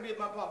us, I got to be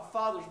about my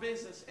Father's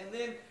business. And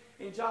then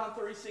in John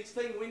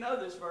 3:16, we know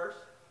this verse.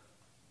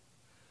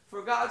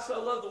 For God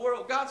so loved the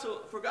world.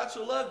 For God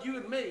so loved you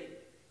and me.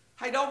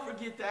 Hey, don't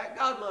forget that.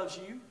 God loves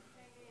you.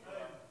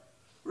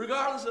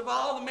 Regardless of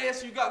all the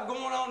mess you got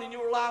going on in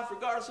your life,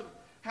 regardless of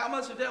how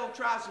much the devil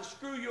tries to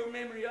screw your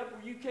memory up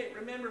where you can't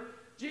remember,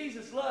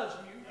 Jesus loves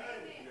you.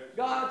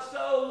 God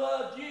so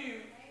loved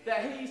you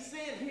that He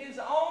sent His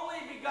only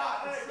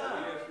begotten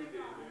Son.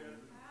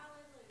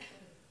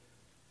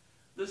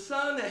 The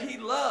Son that He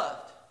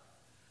loved.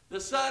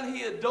 The Son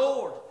He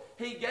adored.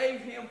 He gave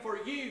Him for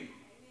you.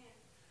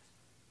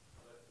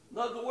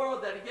 Loved the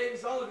world that He gave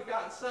His only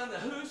begotten Son, that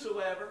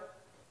whosoever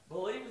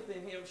believeth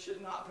in Him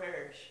should not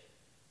perish,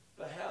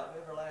 but have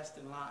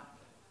everlasting life.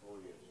 Oh,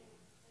 yes.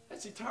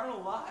 That's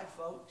eternal life,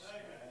 folks.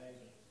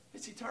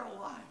 It's eternal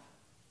life.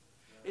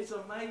 It's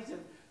amazing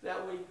that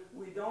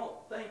we don't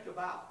think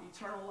about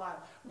eternal life.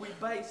 We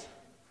base,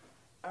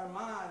 our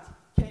minds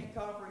can't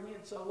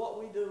comprehend. So what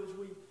we do is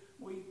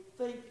we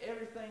think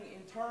everything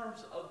in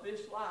terms of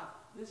this life.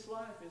 This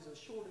life is the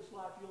shortest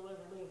life you'll ever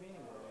live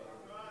anywhere.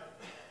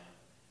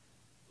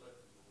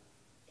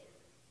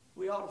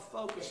 We ought to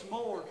focus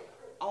more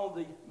on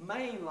the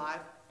main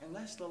life, and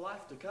that's the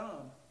life to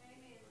come.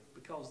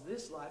 Because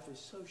this life is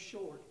so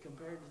short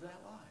compared to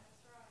that life.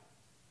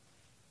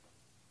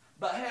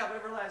 But have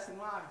everlasting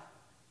life.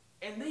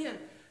 And then,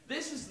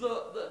 this is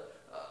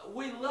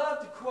we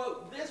love to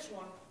quote this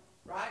one,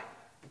 right?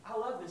 I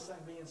love this thing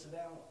being so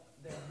down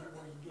here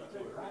where you get to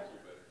it, right?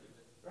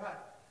 Right.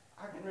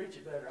 I can reach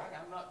it better.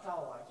 I'm not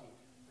tall like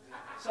you.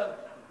 So,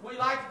 we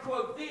like to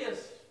quote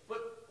this,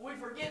 but we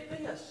forget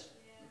this.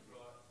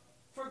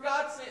 For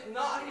God sent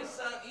not His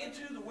Son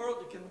into the world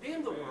to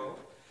condemn the world.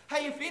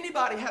 Hey, if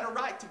anybody had a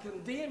right to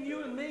condemn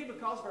you and me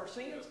because of our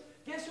sins,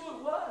 guess who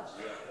it was?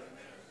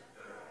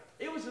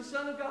 It was the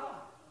Son of God.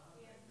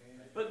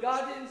 But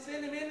God didn't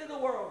send Him into the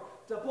world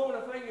to point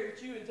a finger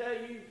at you and tell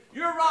you,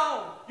 you're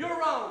wrong, you're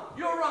wrong,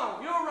 you're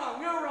wrong, you're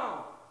wrong, you're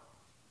wrong.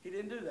 He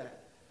didn't do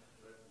that.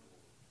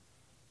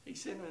 He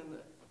sent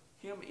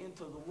Him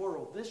into the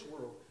world, this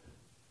world,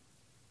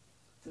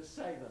 to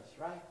save us,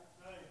 right?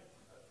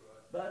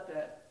 But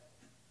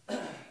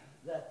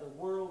that the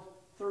world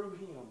through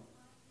Him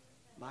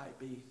might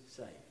be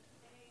saved.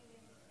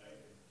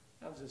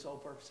 That was His whole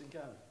purpose in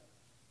coming.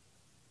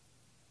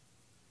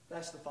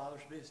 That's the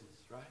Father's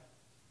business, right?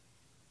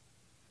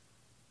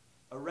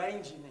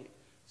 Arranging it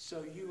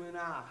so you and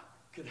I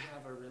could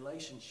have a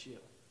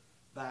relationship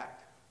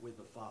back with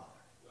the Father.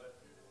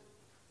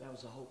 That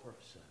was the whole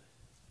purpose of it.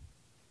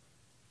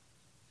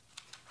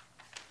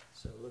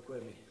 So look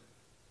with me.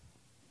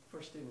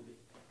 1 Timothy.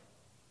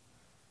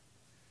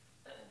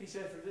 He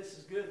said, for this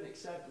is good and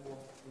acceptable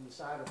in the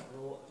sight of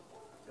the Lord,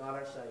 God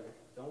our Savior.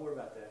 Don't worry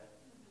about that.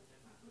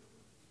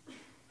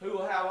 Who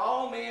will have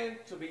all men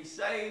to be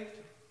saved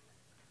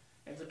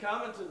and to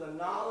come into the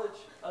knowledge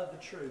of the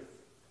truth.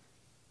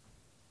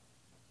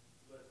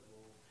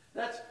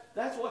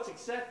 That's what's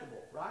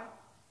acceptable, right?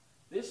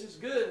 This is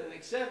good and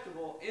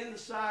acceptable in the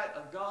sight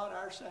of God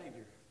our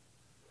Savior.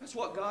 That's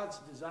what God's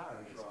desire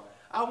is.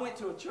 I went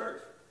to a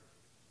church.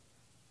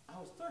 I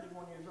was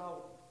 31 years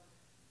old.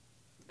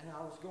 And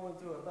I was going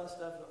through a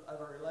bust up of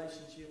a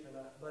relationship, and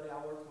a buddy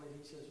I worked with, he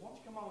says, "Why don't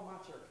you come on to my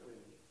church with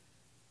me?"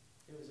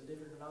 It was a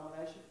different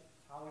denomination.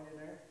 I went in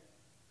there.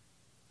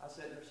 I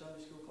sat in their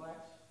Sunday school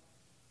class.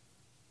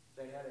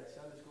 They had a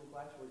Sunday school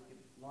class where you could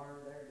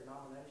learn their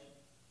denomination.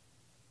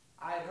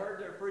 I had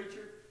heard their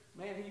preacher.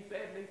 Man, he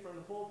fed me from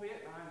the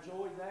pulpit, and I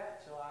enjoyed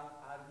that. So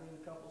I'd been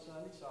a couple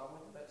Sundays, so I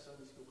went to that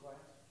Sunday school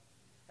class.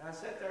 And I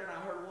sat there, and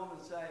I heard a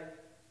woman say,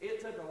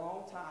 "It took a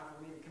long time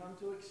for me to come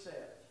to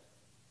accept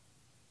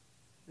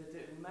that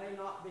it may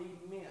not be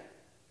meant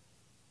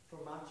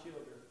for my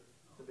children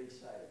to be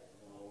saved."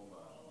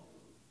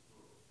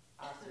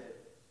 I said,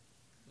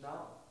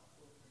 "No,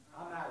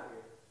 I'm out of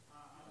here.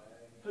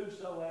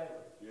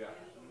 Whosoever." Yeah.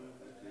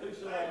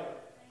 Whosoever.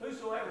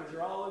 Whosoever's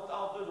are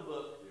all through the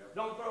book.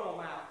 Don't throw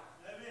them out.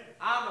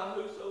 I'm a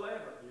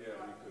whosoever.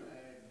 Yeah, me too.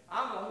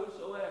 I'm a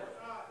whosoever.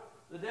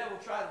 The devil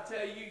tried to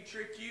tell you,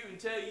 trick you, and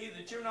tell you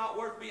that you're not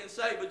worth being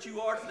saved, but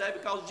you are today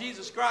because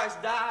Jesus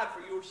Christ died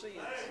for your sins.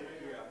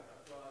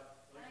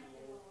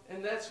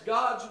 And that's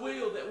God's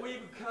will, that we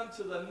come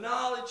to the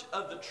knowledge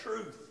of the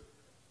truth.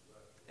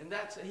 And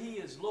that's that He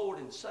is Lord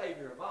and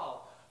Savior of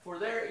all. For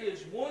there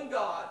is one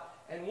God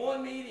and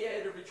one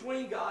mediator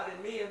between God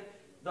and men,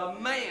 the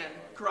man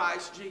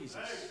Christ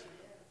Jesus.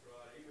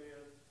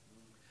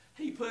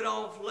 He put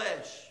on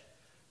flesh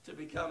to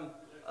become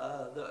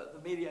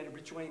the mediator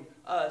between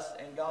us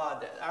and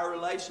God, that our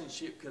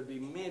relationship could be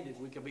mended.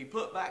 We could be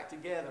put back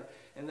together.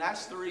 And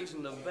that's the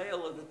reason the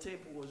veil of the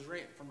temple was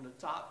rent from the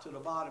top to the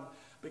bottom,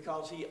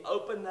 because He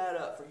opened that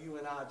up for you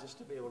and I just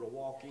to be able to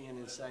walk in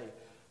and say,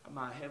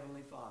 "My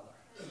Heavenly Father."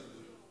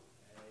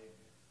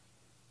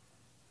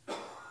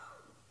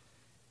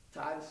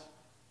 Titus,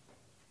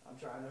 I'm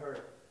trying to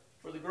hurry.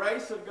 "For the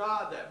grace of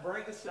God that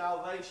bringeth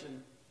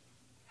salvation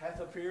hath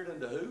appeared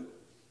unto who?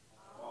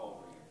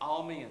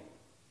 All men.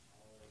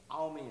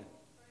 All men.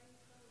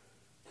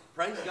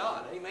 Praise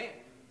God. Amen.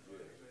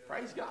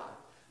 Praise God.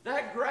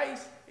 That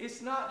grace,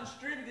 it's not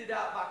distributed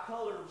out by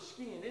color of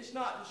skin. It's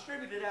not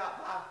distributed out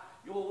by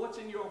what's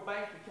in your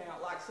bank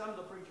account, like some of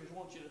the preachers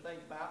want you to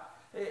think about.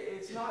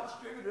 It's not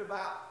distributed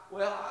about,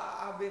 well,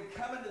 I've been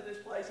coming to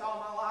this place all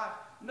my life.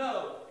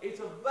 No, it's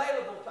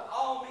available to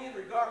all men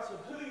regardless of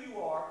who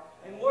you are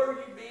and where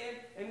you've been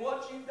and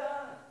what you've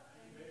done.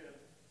 Amen.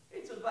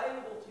 It's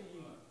available to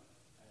you.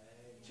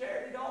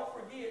 Charity, don't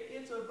forget,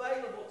 it's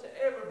available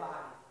to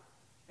everybody.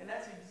 And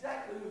that's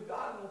exactly who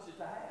God wants it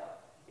to have.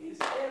 It's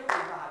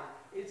everybody.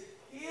 It's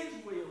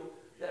His will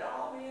that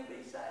all men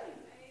be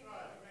saved.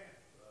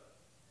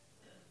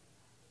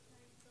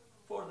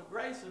 For the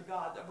grace of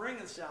God that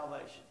bringeth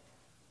salvation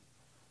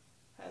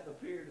hath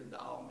appeared unto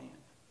all men.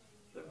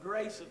 The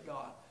grace of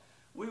God.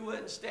 We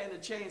wouldn't stand a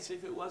chance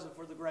if it wasn't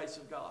for the grace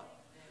of God.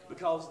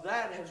 Because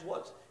that is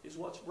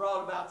what's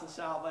brought about the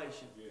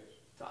salvation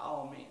to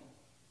all men.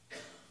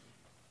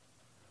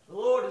 The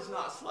Lord is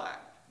not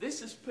slack.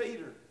 This is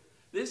Peter.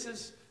 This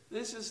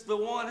is the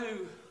one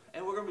who,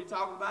 and we're going to be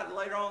talking about it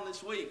later on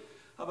this week,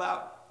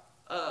 about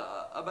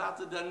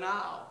the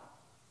denial,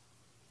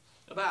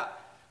 about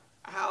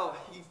how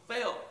he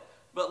felt.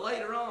 But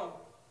later on,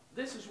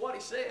 this is what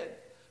he said.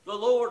 The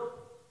Lord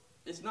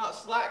is not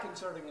slack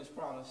concerning His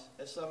promise,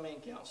 as some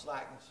men count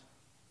slackness,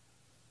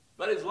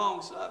 but is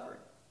long-suffering.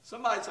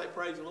 Somebody say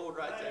praise the Lord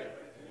right there.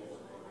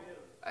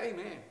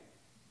 Amen.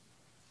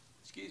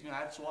 Excuse me, I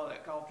had to swallow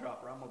that cough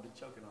dropper. I'm going to be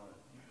choking on it.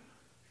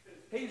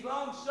 He's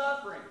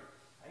long-suffering.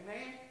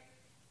 Amen.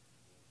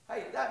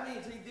 Hey, that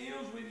means He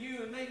deals with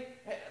you and me.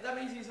 That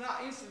means He's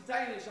not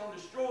instantaneous on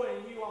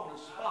destroying you on the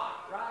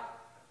spot, right?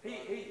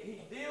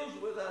 He deals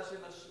with us in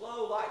a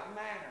slow-like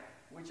manner,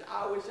 which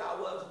I wish I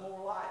was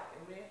more like.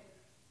 Amen.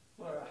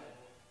 Where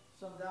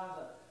sometimes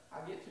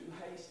I get too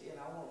hasty and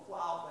I want to fly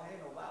off the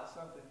handle about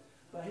something,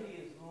 but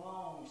He is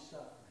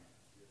long-suffering.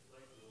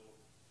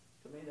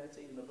 To me, that's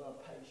even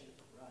above patient,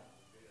 right?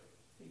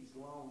 He's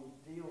long.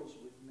 He deals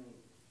with me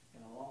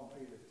in a long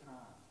period of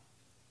time.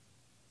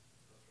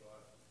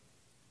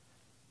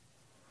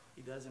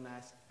 He doesn't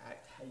act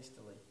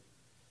hastily.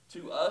 To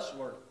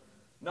usward,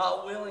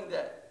 not willing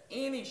that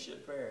any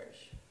should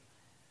perish,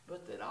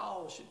 but that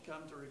all should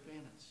come to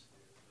repentance.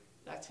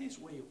 That's His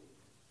will,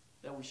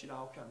 that we should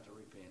all come to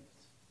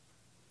repentance.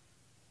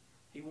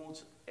 He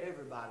wants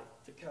everybody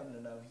to come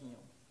to know Him.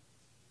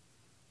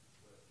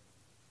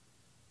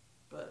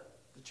 But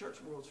the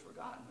church world's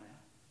forgotten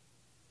that.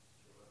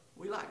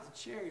 We like to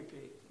cherry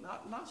pick.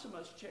 Not so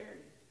much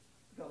charity,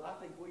 because I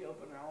think we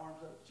open our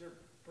arms up to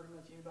pretty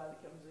much anybody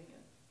that comes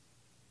in.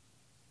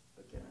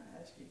 But can I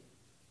ask you,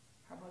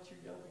 how much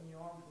you're opening your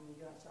arms when you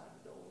get outside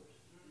the doors?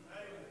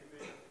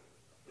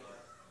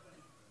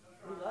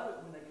 We love it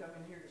when they come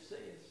in here to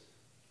see us.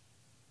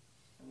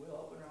 And we'll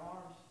open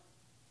our arms,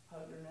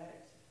 hug their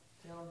necks,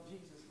 tell them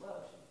Jesus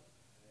loves you.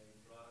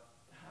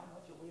 How much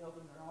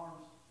opened their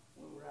arms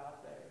when we're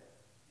out there.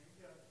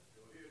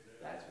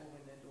 That's when we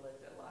need to let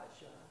that light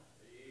shine.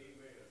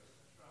 Amen.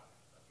 That's right.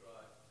 That's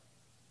right.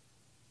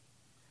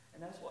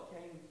 And that's what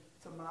came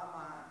to my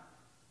mind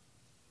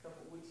a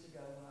couple of weeks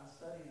ago when I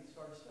started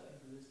studying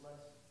for this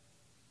lesson.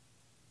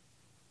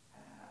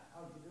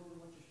 Are you doing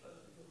what you're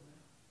supposed to be doing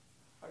now?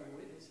 Are you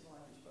witnessing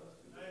like you're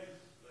supposed to be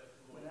doing?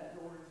 When that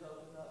door is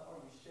opened up,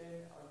 are you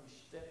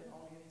stepping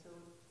on into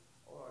it?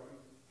 Or are you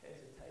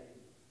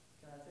hesitating?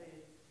 Can I tell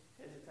you,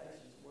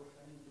 hesitation is the worst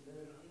thing you can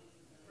do.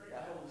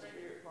 That Holy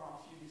Spirit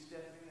prompts you to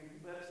step in there. You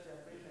better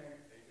step in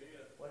there.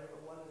 Whatever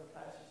the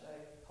pastor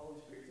say,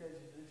 Holy Spirit tells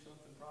you to do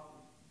something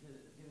properly. Get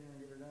in there and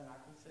get it done. I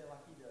can say it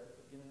like he does,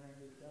 but get in there and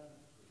get it done.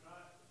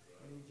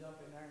 And you jump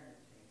in there and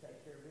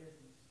take care of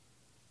business.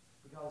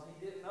 Because he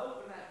didn't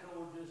open that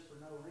door just for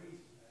no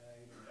reason.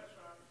 That's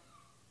right.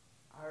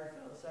 I heard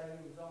a fellow say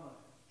he was on a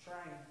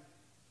train,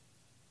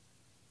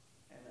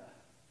 and a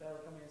fellow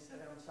come in and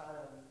sat down on the side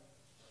of him.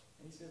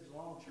 And he said it was a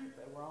long trip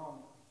they were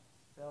on.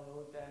 The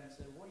fellow looked at him and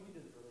said, "What do you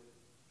do for a living?"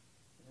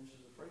 And this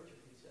was a preacher.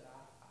 He said,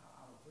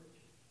 I'm a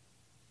preacher.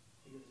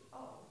 He goes,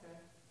 "Oh,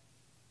 okay."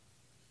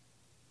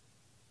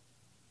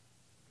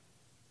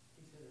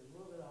 He said, there's a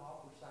little bit of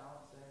awkward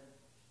silence there.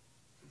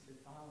 He said,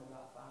 finally,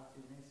 about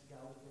 10 minutes ago,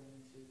 I looked at him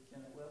and he said,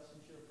 "Kenneth, well,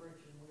 since you're a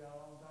preacher and we got a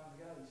long time to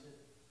go," he said,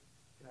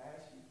 "Could I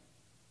ask you,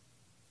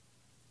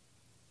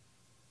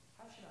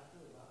 how should I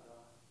feel about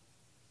God?"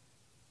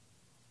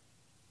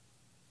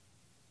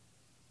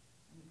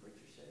 And the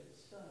preacher said, "It's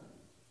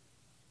stunning."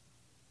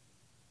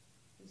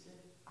 He said,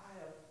 "I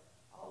have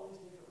all these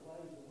different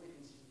ways of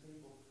witnessing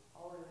people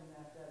already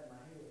mapped out in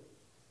my head.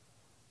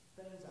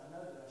 Things I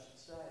know that I should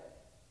say."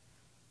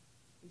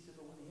 He said,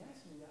 "But when he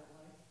asked me that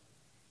way,"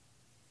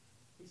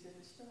 he said,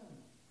 "it stunned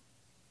me.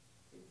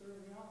 It threw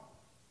me off."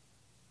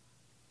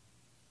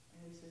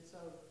 And he said,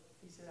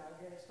 I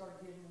guess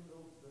started giving him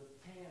the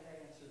canned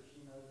answers,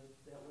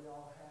 that we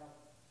all have.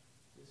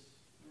 This,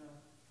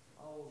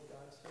 "Oh,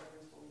 God's done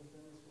this for you,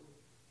 done this for you."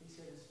 He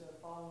said, instead of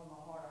following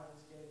my heart, I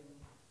just gave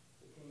him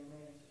the canned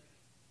answers.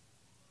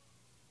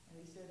 And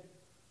he said,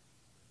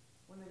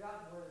 when they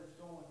got to where it was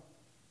going,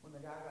 when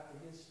the guy got to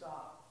his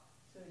stop,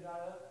 he said he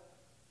got up,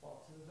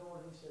 walked to the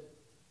door, and he said,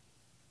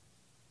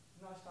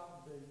 "Nice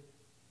talking to you.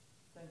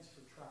 Thanks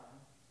for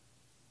trying."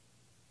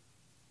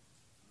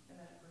 And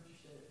that preacher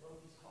said it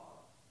broke his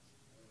heart.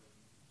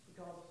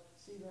 Because,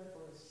 see, there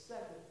for a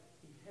second,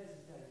 he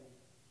hesitated.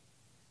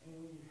 And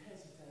when you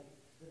hesitate,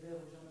 the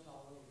devil jumps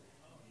all over you.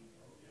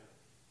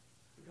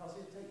 Because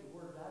he'll take the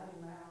words out of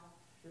your mouth,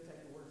 he'll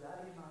take the words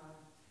out of your mind,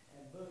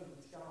 and boom,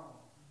 it's gone.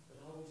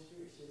 But the Holy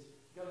Spirit says,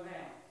 "Go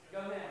now,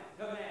 go now,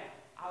 go now.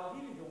 I'll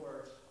give you the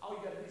words. All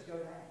you got to do is go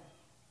now.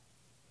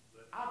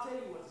 I'll tell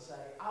you what to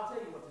say. I'll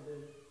tell you what to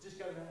do. Just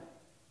go now."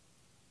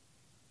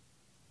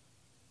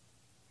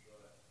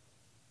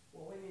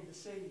 What we need to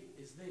see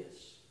is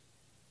this.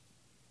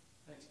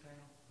 Thanks, Pam.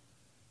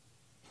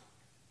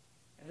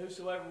 "And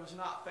whosoever was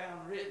not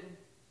found written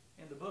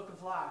in the book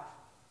of life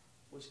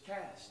was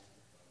cast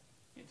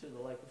into the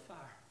lake of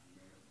fire."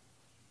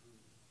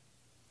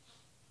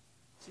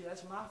 See,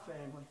 that's my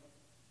family.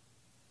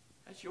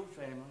 That's your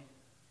family.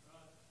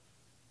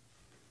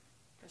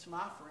 That's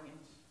my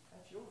friends.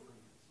 That's your friends.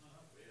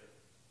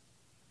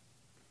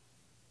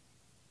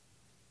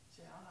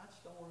 See, I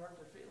just don't want to hurt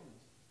their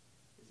feelings.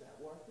 Is that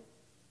worth it?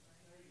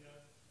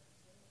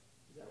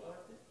 Is that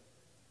worth it?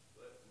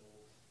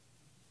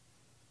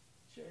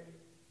 Sherry,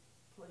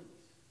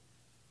 please.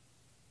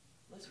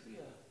 Let's be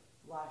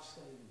a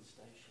life-saving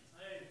station.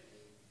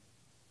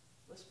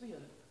 Let's be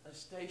a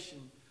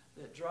station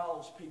that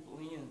draws people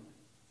in.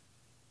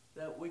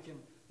 That we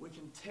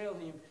can tell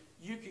him,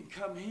 you can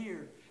come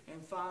here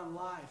and find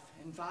life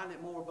and find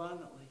it more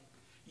abundantly.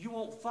 You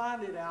won't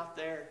find it out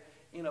there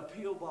in a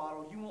pill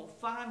bottle. You won't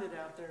find it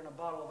out there in a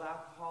bottle of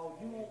alcohol.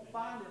 You won't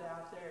find it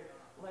out there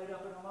laid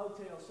up in a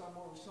motel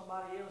somewhere with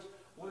somebody else.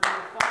 Where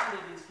you'll find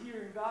it is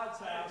here in God's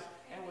house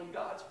and with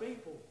God's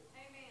people.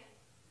 Amen.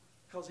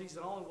 Because He's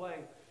the only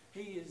way.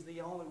 He is the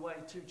only way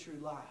to true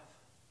life.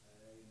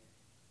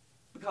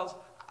 Because,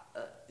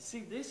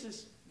 see, this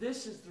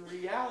is the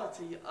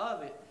reality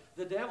of it.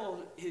 The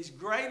devil, his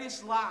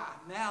greatest lie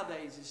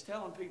nowadays is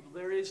telling people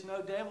there is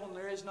no devil and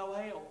there is no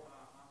hell.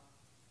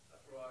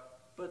 That's right.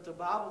 But the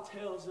Bible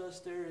tells us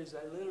there is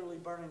a literally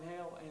burning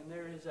hell and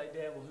there is a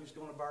devil who's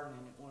going to burn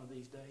in it one of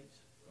these days.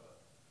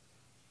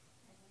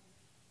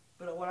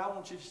 But what I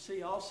want you to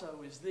see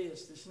also is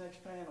this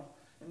next panel,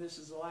 and this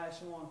is the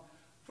last one.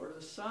 "For the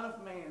Son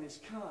of Man is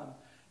come."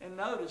 And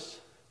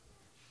notice,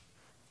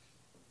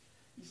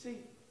 you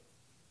see,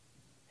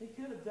 He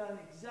could have done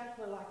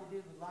exactly like He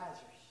did with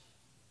Lazarus.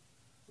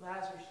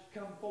 Lazarus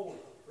come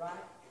forth,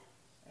 right?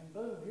 And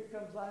boom, here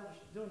comes Lazarus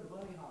doing the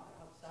bunny hop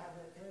outside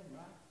that tomb,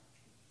 right?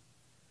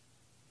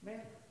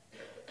 Man,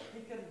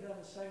 He could have done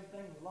the same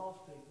thing with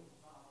lost people.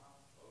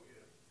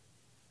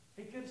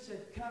 He could have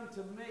said, "Come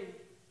to me."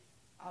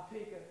 I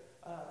pick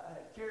a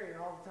carrier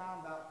all the time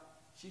about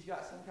she's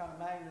got some kind of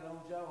magnet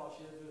on Joe. All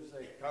she has to do is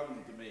say,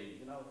 "Come to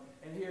me,"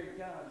 and here He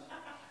comes.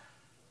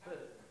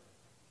 But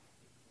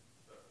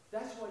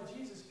That's what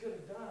Jesus could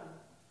have done.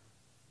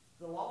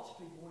 The lost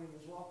people when he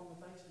was walking the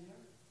face of the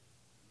earth.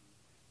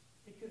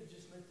 He could have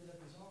just lifted up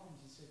his arms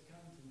and said,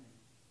 come to me.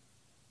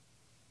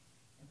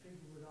 And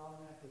people would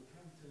automatically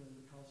come to him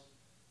because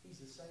he's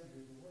the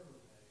Savior of the world.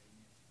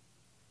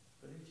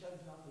 But he chose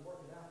not to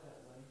work it out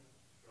that way.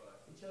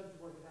 He chose to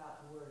work it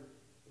out to where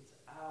it's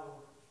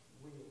our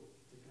will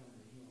to come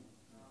to him.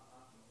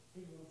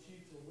 He wants you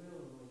to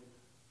willingly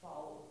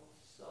follow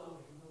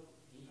so humility.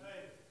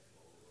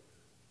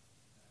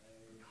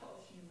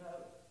 Because you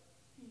know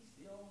he's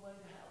the only way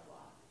to have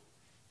life.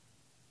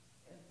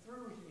 And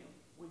through him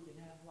we can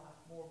have life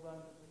more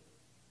abundantly.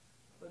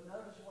 But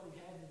notice what he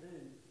had to do.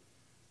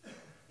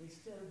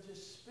 Instead of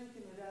just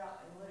speaking it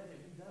out and letting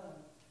it be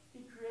done,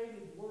 he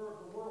created the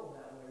world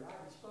that way, right?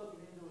 He spoke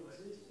it into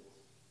existence.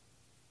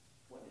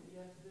 What did he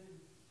have to do?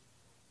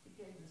 He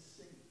gave the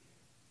seek.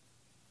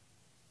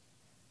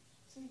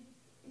 See,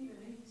 even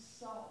he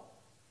sought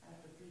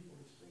after people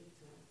to speak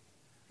to.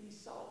 He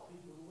sought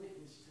people to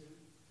witness to.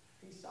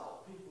 He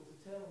sought people to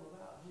tell him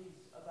about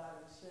Jesus,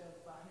 about himself,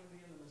 about him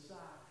being the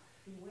Messiah.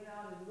 He went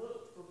out and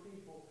looked for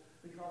people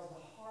because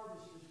the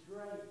harvest is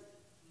great.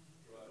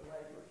 The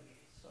labor is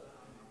so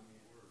few.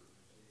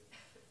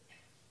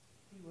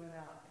 He went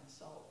out and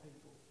sought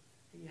people.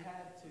 He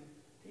had to.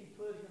 He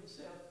put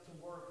himself to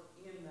work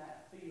in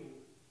that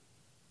field.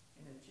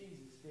 And if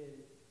Jesus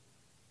did it,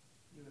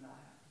 you and I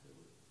have to do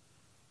it.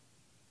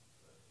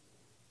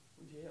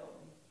 Would you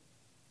help me?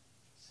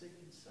 Seek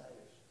and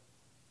save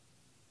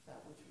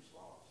that which was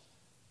lost.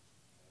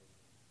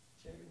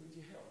 Jerry, would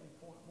you help me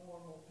point more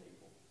and more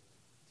people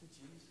to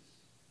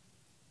Jesus?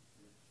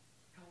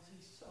 Because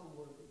he's so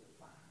worthy to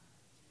find.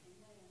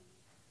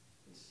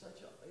 It's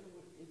such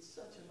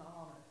an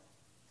honor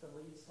to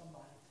lead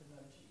somebody to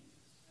know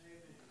Jesus.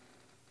 Amen.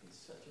 It's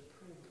such a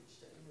privilege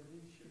to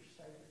introduce your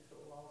Savior to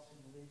a lost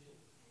individual.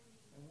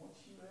 And once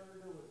you ever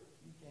do it,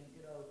 you can't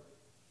get over it.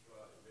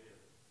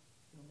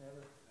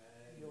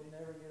 You'll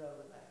never get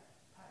over that.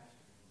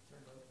 Pastor,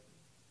 turn over to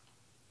you.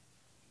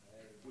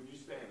 Would you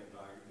stand and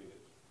bow your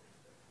heads?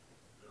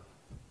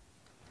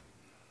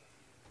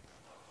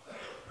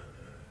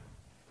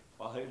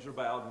 While heads are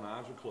bowed and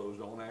eyes are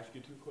closed, I want to ask you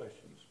two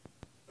questions.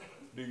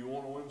 Do you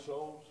want to win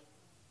souls?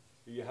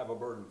 Do you have a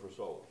burden for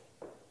souls?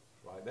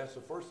 Right? That's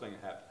the first thing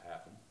that has to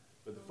happen.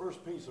 But the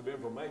first piece of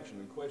information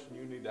and question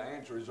you need to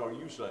answer is, are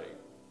you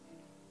saved?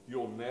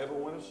 You'll never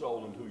win a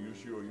soul until you're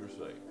sure you're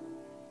saved.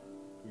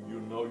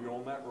 You know you're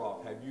on that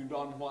rock. Have you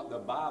done what the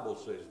Bible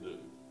says do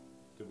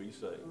to be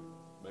saved?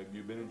 Maybe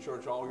you've been in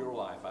church all your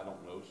life. I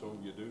don't know. Some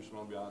of you do, some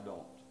of you I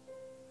don't.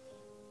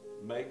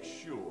 Make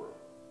sure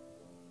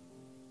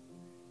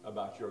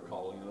about your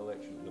calling and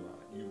election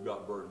tonight. You've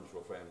got burdens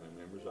for family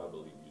members. I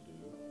believe you do.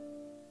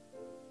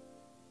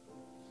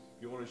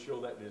 If you want to show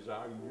that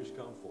desire, you just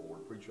come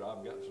forward. Preacher,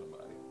 I've got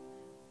somebody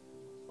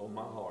on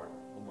my heart,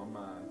 on my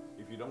mind.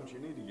 If you don't, you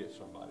need to get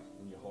somebody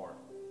on your heart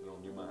and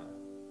on your mind.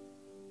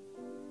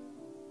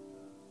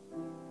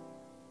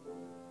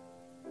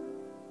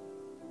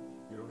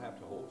 You don't have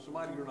to hold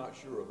somebody you're not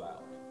sure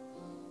about.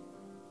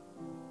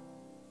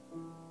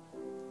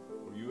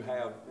 Or you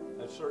have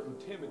a certain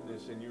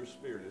timidness in your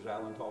spirit, as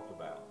Alan talked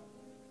about.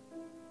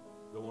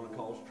 Don't want to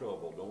cause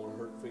trouble, don't want to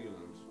hurt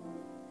feelings,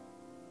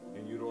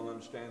 and you don't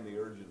understand the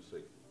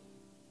urgency.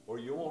 Or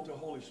you want the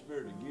Holy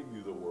Spirit to give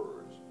you the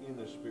words in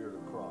the Spirit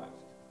of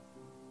Christ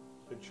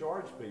to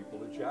charge people,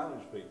 to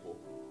challenge people,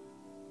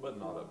 but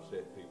not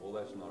upset people.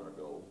 That's not our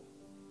goal.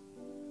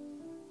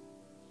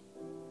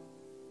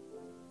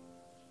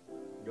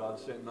 God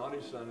sent not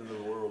his Son into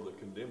the world to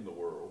condemn the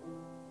world,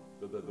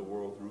 but that the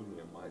world through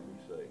him might be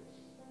saved.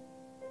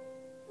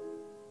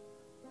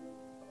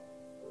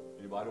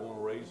 Anybody want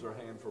to raise their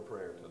hand for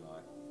prayer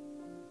tonight?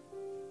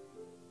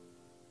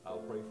 I'll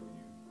pray for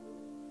you.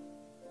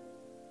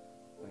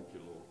 Thank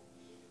you, Lord.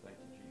 Thank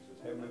you, Jesus.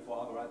 Heavenly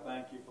Father, I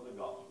thank you for the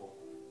gospel.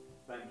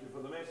 Thank you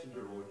for the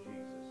messenger, Lord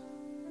Jesus,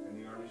 and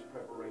the earnest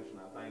preparation.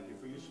 I thank you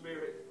for your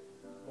Spirit.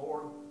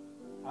 Lord,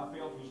 I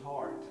felt his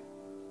heart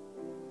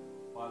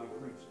while he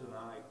preached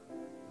tonight,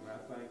 and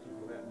I thank you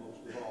for that most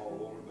of all,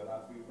 Lord, but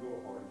I feel your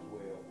heart as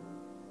well.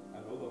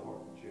 I know the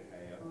heart that you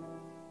have.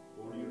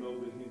 Lord, you know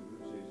the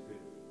hindrances that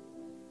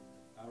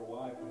our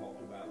wife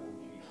talked about, Lord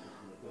Jesus,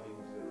 and the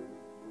things that are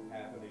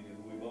happening,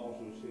 and we've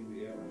also seen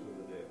the efforts of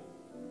the devil.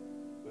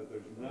 But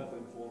there's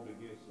nothing formed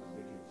against us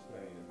that can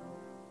stand.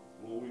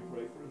 Lord, we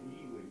pray for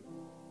healing.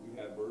 We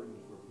have burdens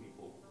for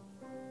people.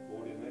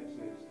 Lord, in that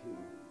sense too,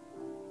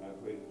 I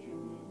pray that you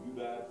move. You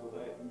died for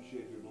that. You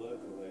shed your blood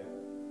for that.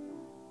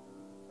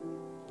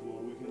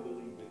 Lord, we can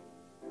believe it.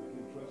 We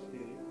can trust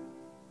in it.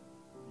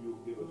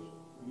 You'll give us.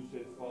 You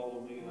said, follow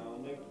me and I'll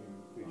make you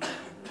fishers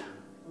of men.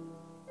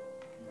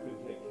 You can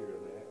take care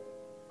of that.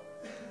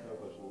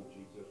 Help us, Lord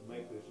Jesus.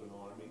 Make this an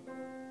army.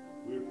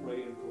 We're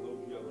praying for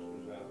those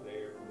youngsters out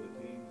there, from the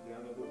teens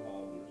down to the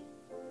toddlers.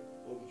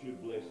 Lord, that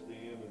you'd bless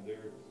them and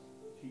their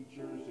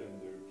teachers and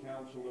their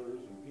counselors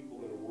and people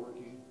that are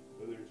working,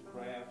 whether it's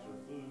crafts or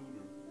food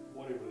or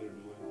whatever they're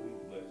doing.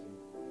 Please bless them.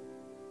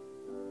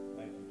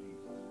 Thank you,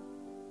 Jesus.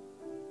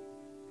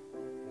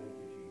 Thank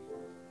you,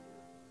 Jesus.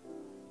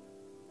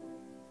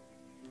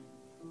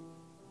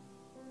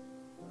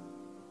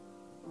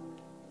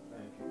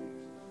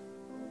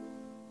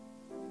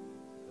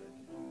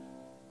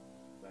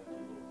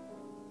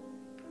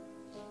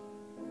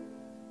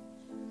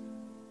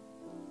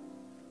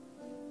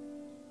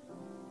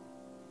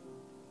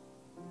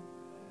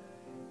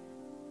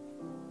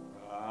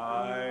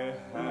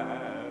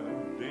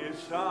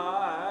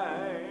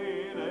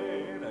 decided,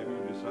 have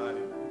you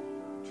decided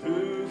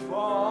to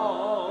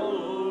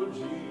follow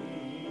Jesus?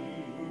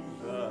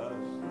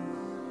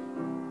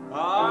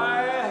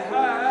 I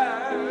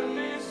have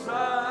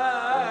decided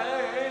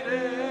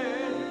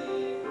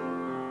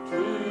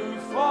to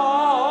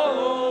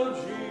follow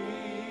Jesus.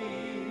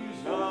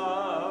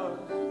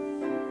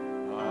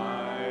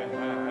 I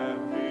have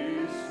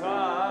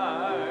decided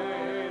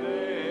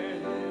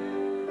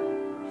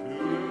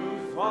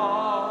to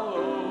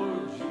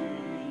follow Jesus.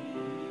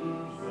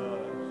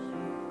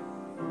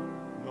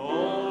 No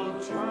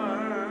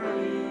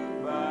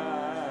turning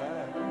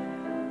back.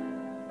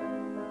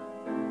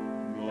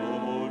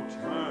 No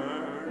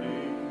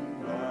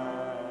turning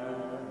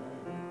back.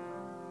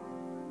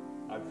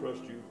 I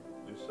trust you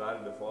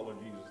decided to follow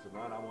Jesus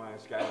tonight. I want to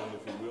ask Alan,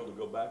 if he will, to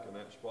go back in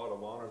that spot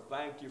of honor.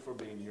 Thank you for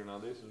being here. Now,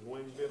 this is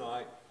Wednesday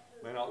night.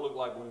 May not look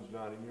like Wednesday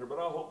night in here, but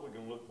I hope we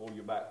can look for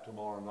you back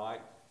tomorrow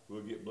night.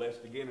 We'll get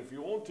blessed again. If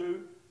you want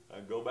to,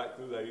 go back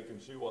through there. You can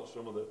see what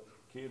some of the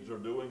kids are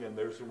doing, and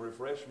there's some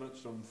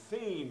refreshments, some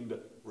themed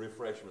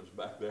refreshments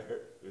back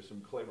there. There's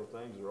some clever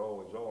things, there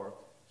always are.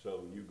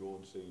 So you go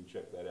and see and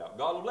check that out.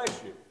 God will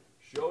bless you.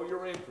 Show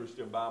your interest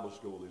in Bible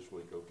school this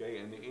week, okay,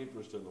 and the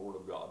interest in the Word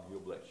of God. He'll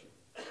bless you.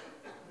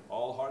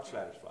 All hearts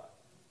satisfied.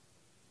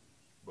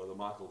 Brother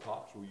Michael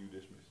Cox, will you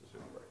dismiss us in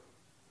prayer?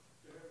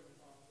 Dear Heavenly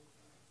Father,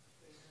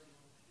 stay here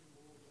amongst you,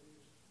 Lord. We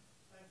just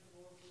thank the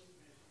Lord for this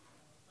message.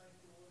 Thank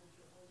the Lord that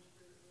your Holy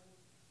Spirit, Lord.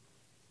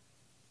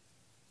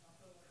 I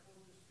felt like,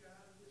 Lord, just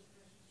guided this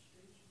message to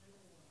each and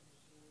every one of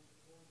us, Lord.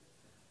 Lord, that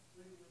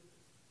we would,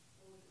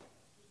 Lord,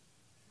 just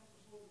help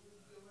us, Lord, that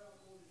we would go out,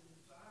 Lord, and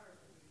desire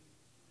to be,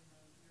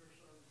 your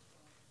service,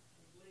 Father.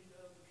 And lead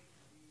others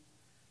to you,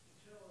 and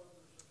tell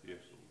others about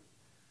Yes, you. Lord.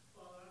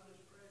 Father, I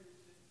just pray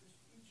that just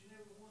each and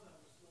every one of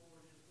us,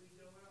 Lord, as we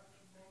go out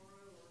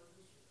tomorrow or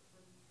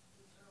from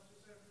this house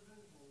this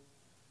afternoon, Lord,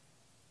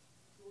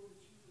 Lord,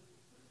 that you would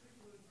put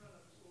people in front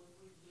of us, Lord, that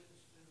we would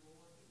witness to,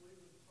 Lord, that we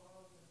would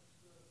follow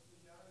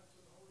the guidance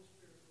of the Holy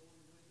Spirit, Lord,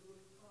 and we do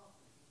it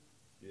properly.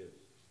 Yes.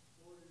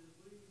 Lord, as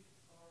we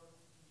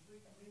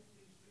meet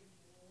these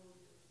people, Lord,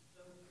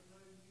 that don't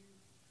know you,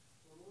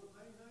 or Lord,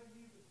 may know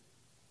you, but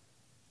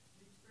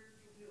need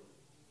spiritual healing.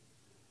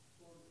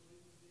 Lord, that we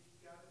would be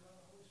guided by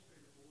the Holy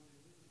Spirit, Lord, and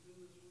we would do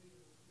as we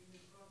are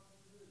being prompted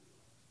to do,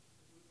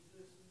 that we would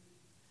listen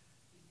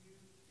to you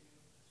and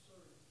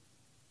serve you.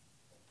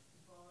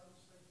 And Father, I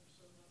just thank you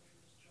so much for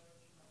this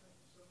church, and I thank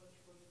you so much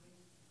for what it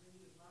means to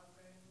me and my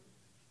family.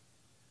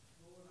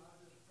 Lord, I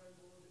just pray,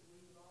 Lord, that we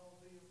would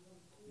all be in one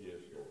accord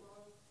Yes, here, Lord.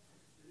 Father,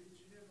 that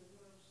each and every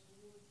one of us,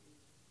 Lord,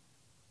 would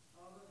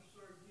honor,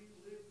 serve you,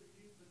 live for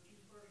you, put you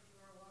first in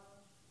our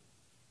lives.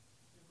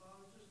 And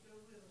Father, just go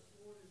with us,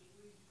 Lord, as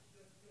we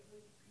get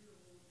leave here,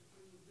 Lord, that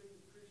we would be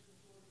the Christians,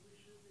 Lord, that we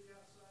should be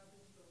outside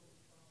these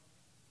buildings, Father.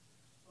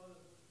 Father,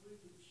 that we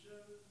would show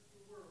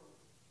the world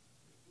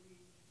that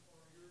we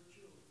are your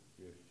children.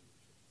 Yes.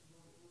 And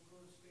Lord, that we're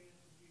going to stand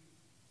for you.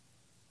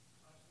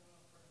 I just want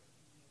to pray.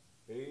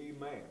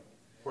 Amen. Amen.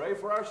 Pray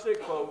for our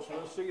sick folks.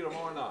 We'll see you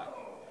tomorrow night.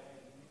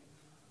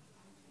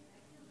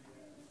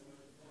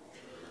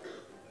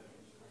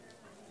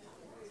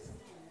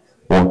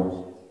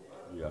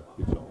 Yeah,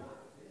 it's on.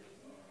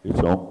 It's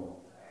on.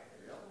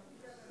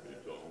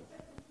 It's on.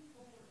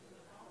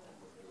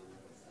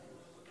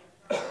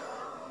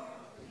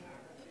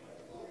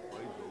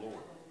 Praise the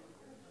Lord.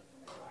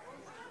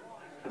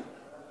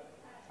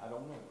 I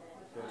don't know.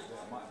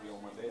 That might be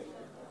on my desk.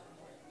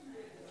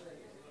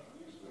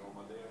 Is it on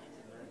my desk?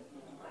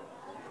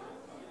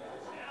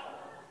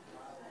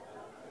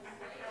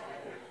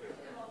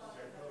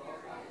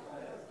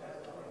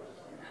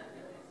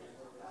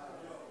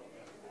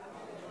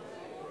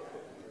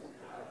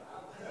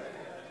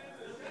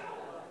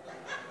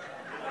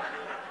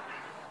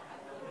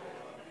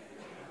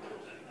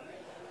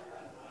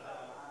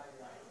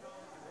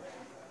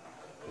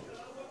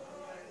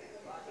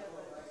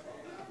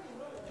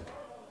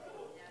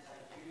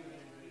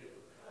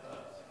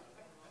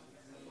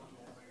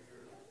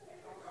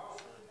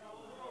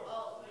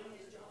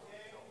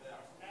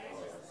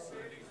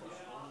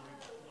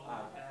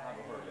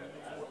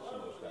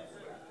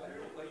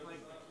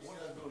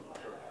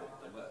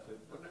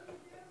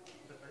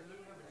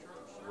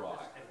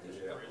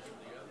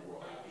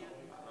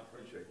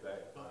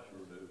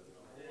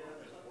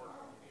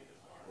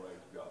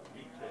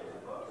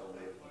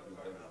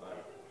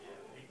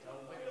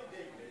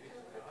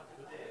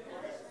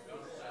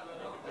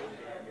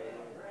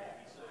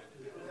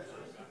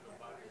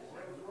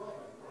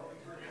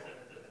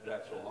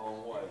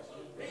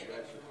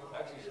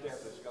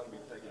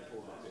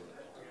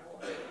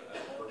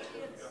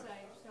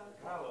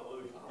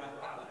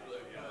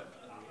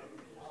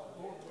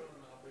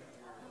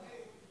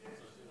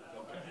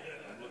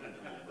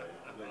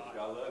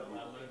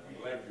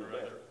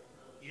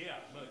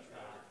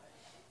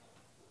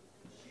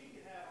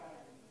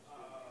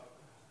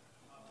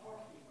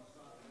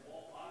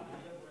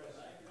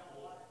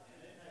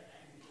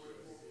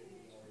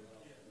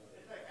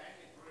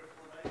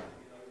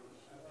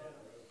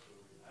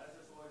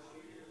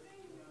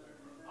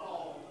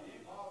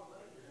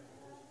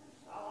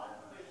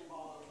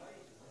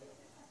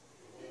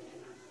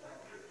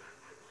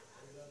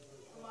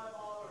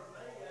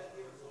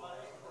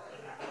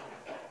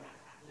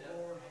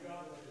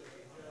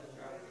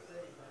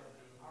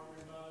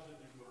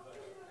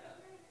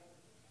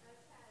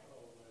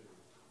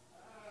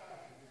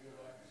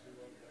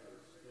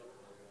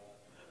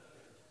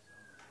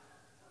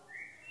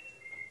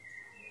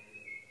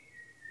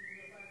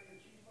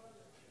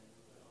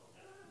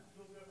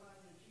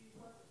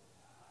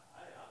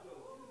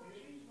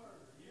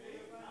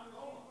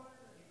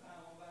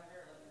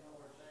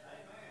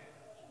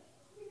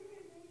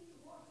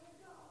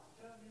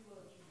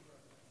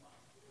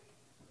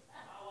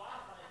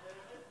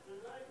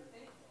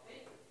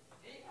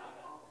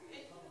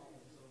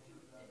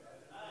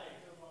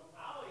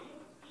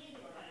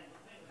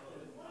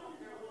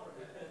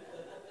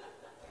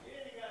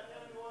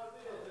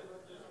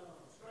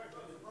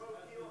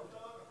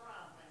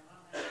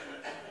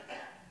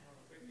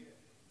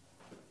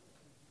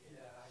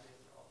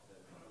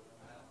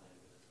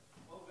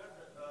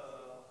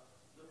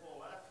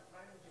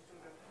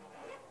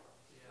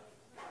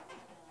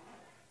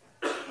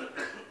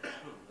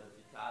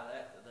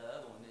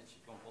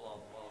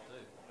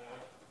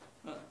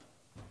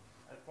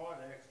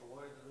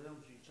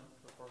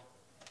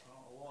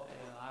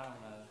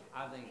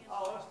 I think.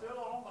 Oh, it's still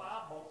on, but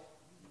I vote.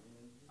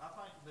 I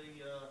think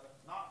the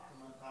knot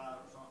can untie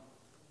or something.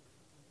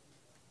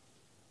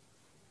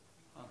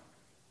 Huh.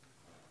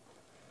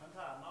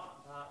 Untie a knot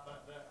and tie it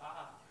back there.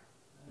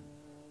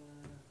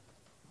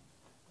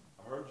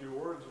 I heard your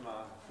words and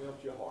I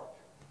felt your heart.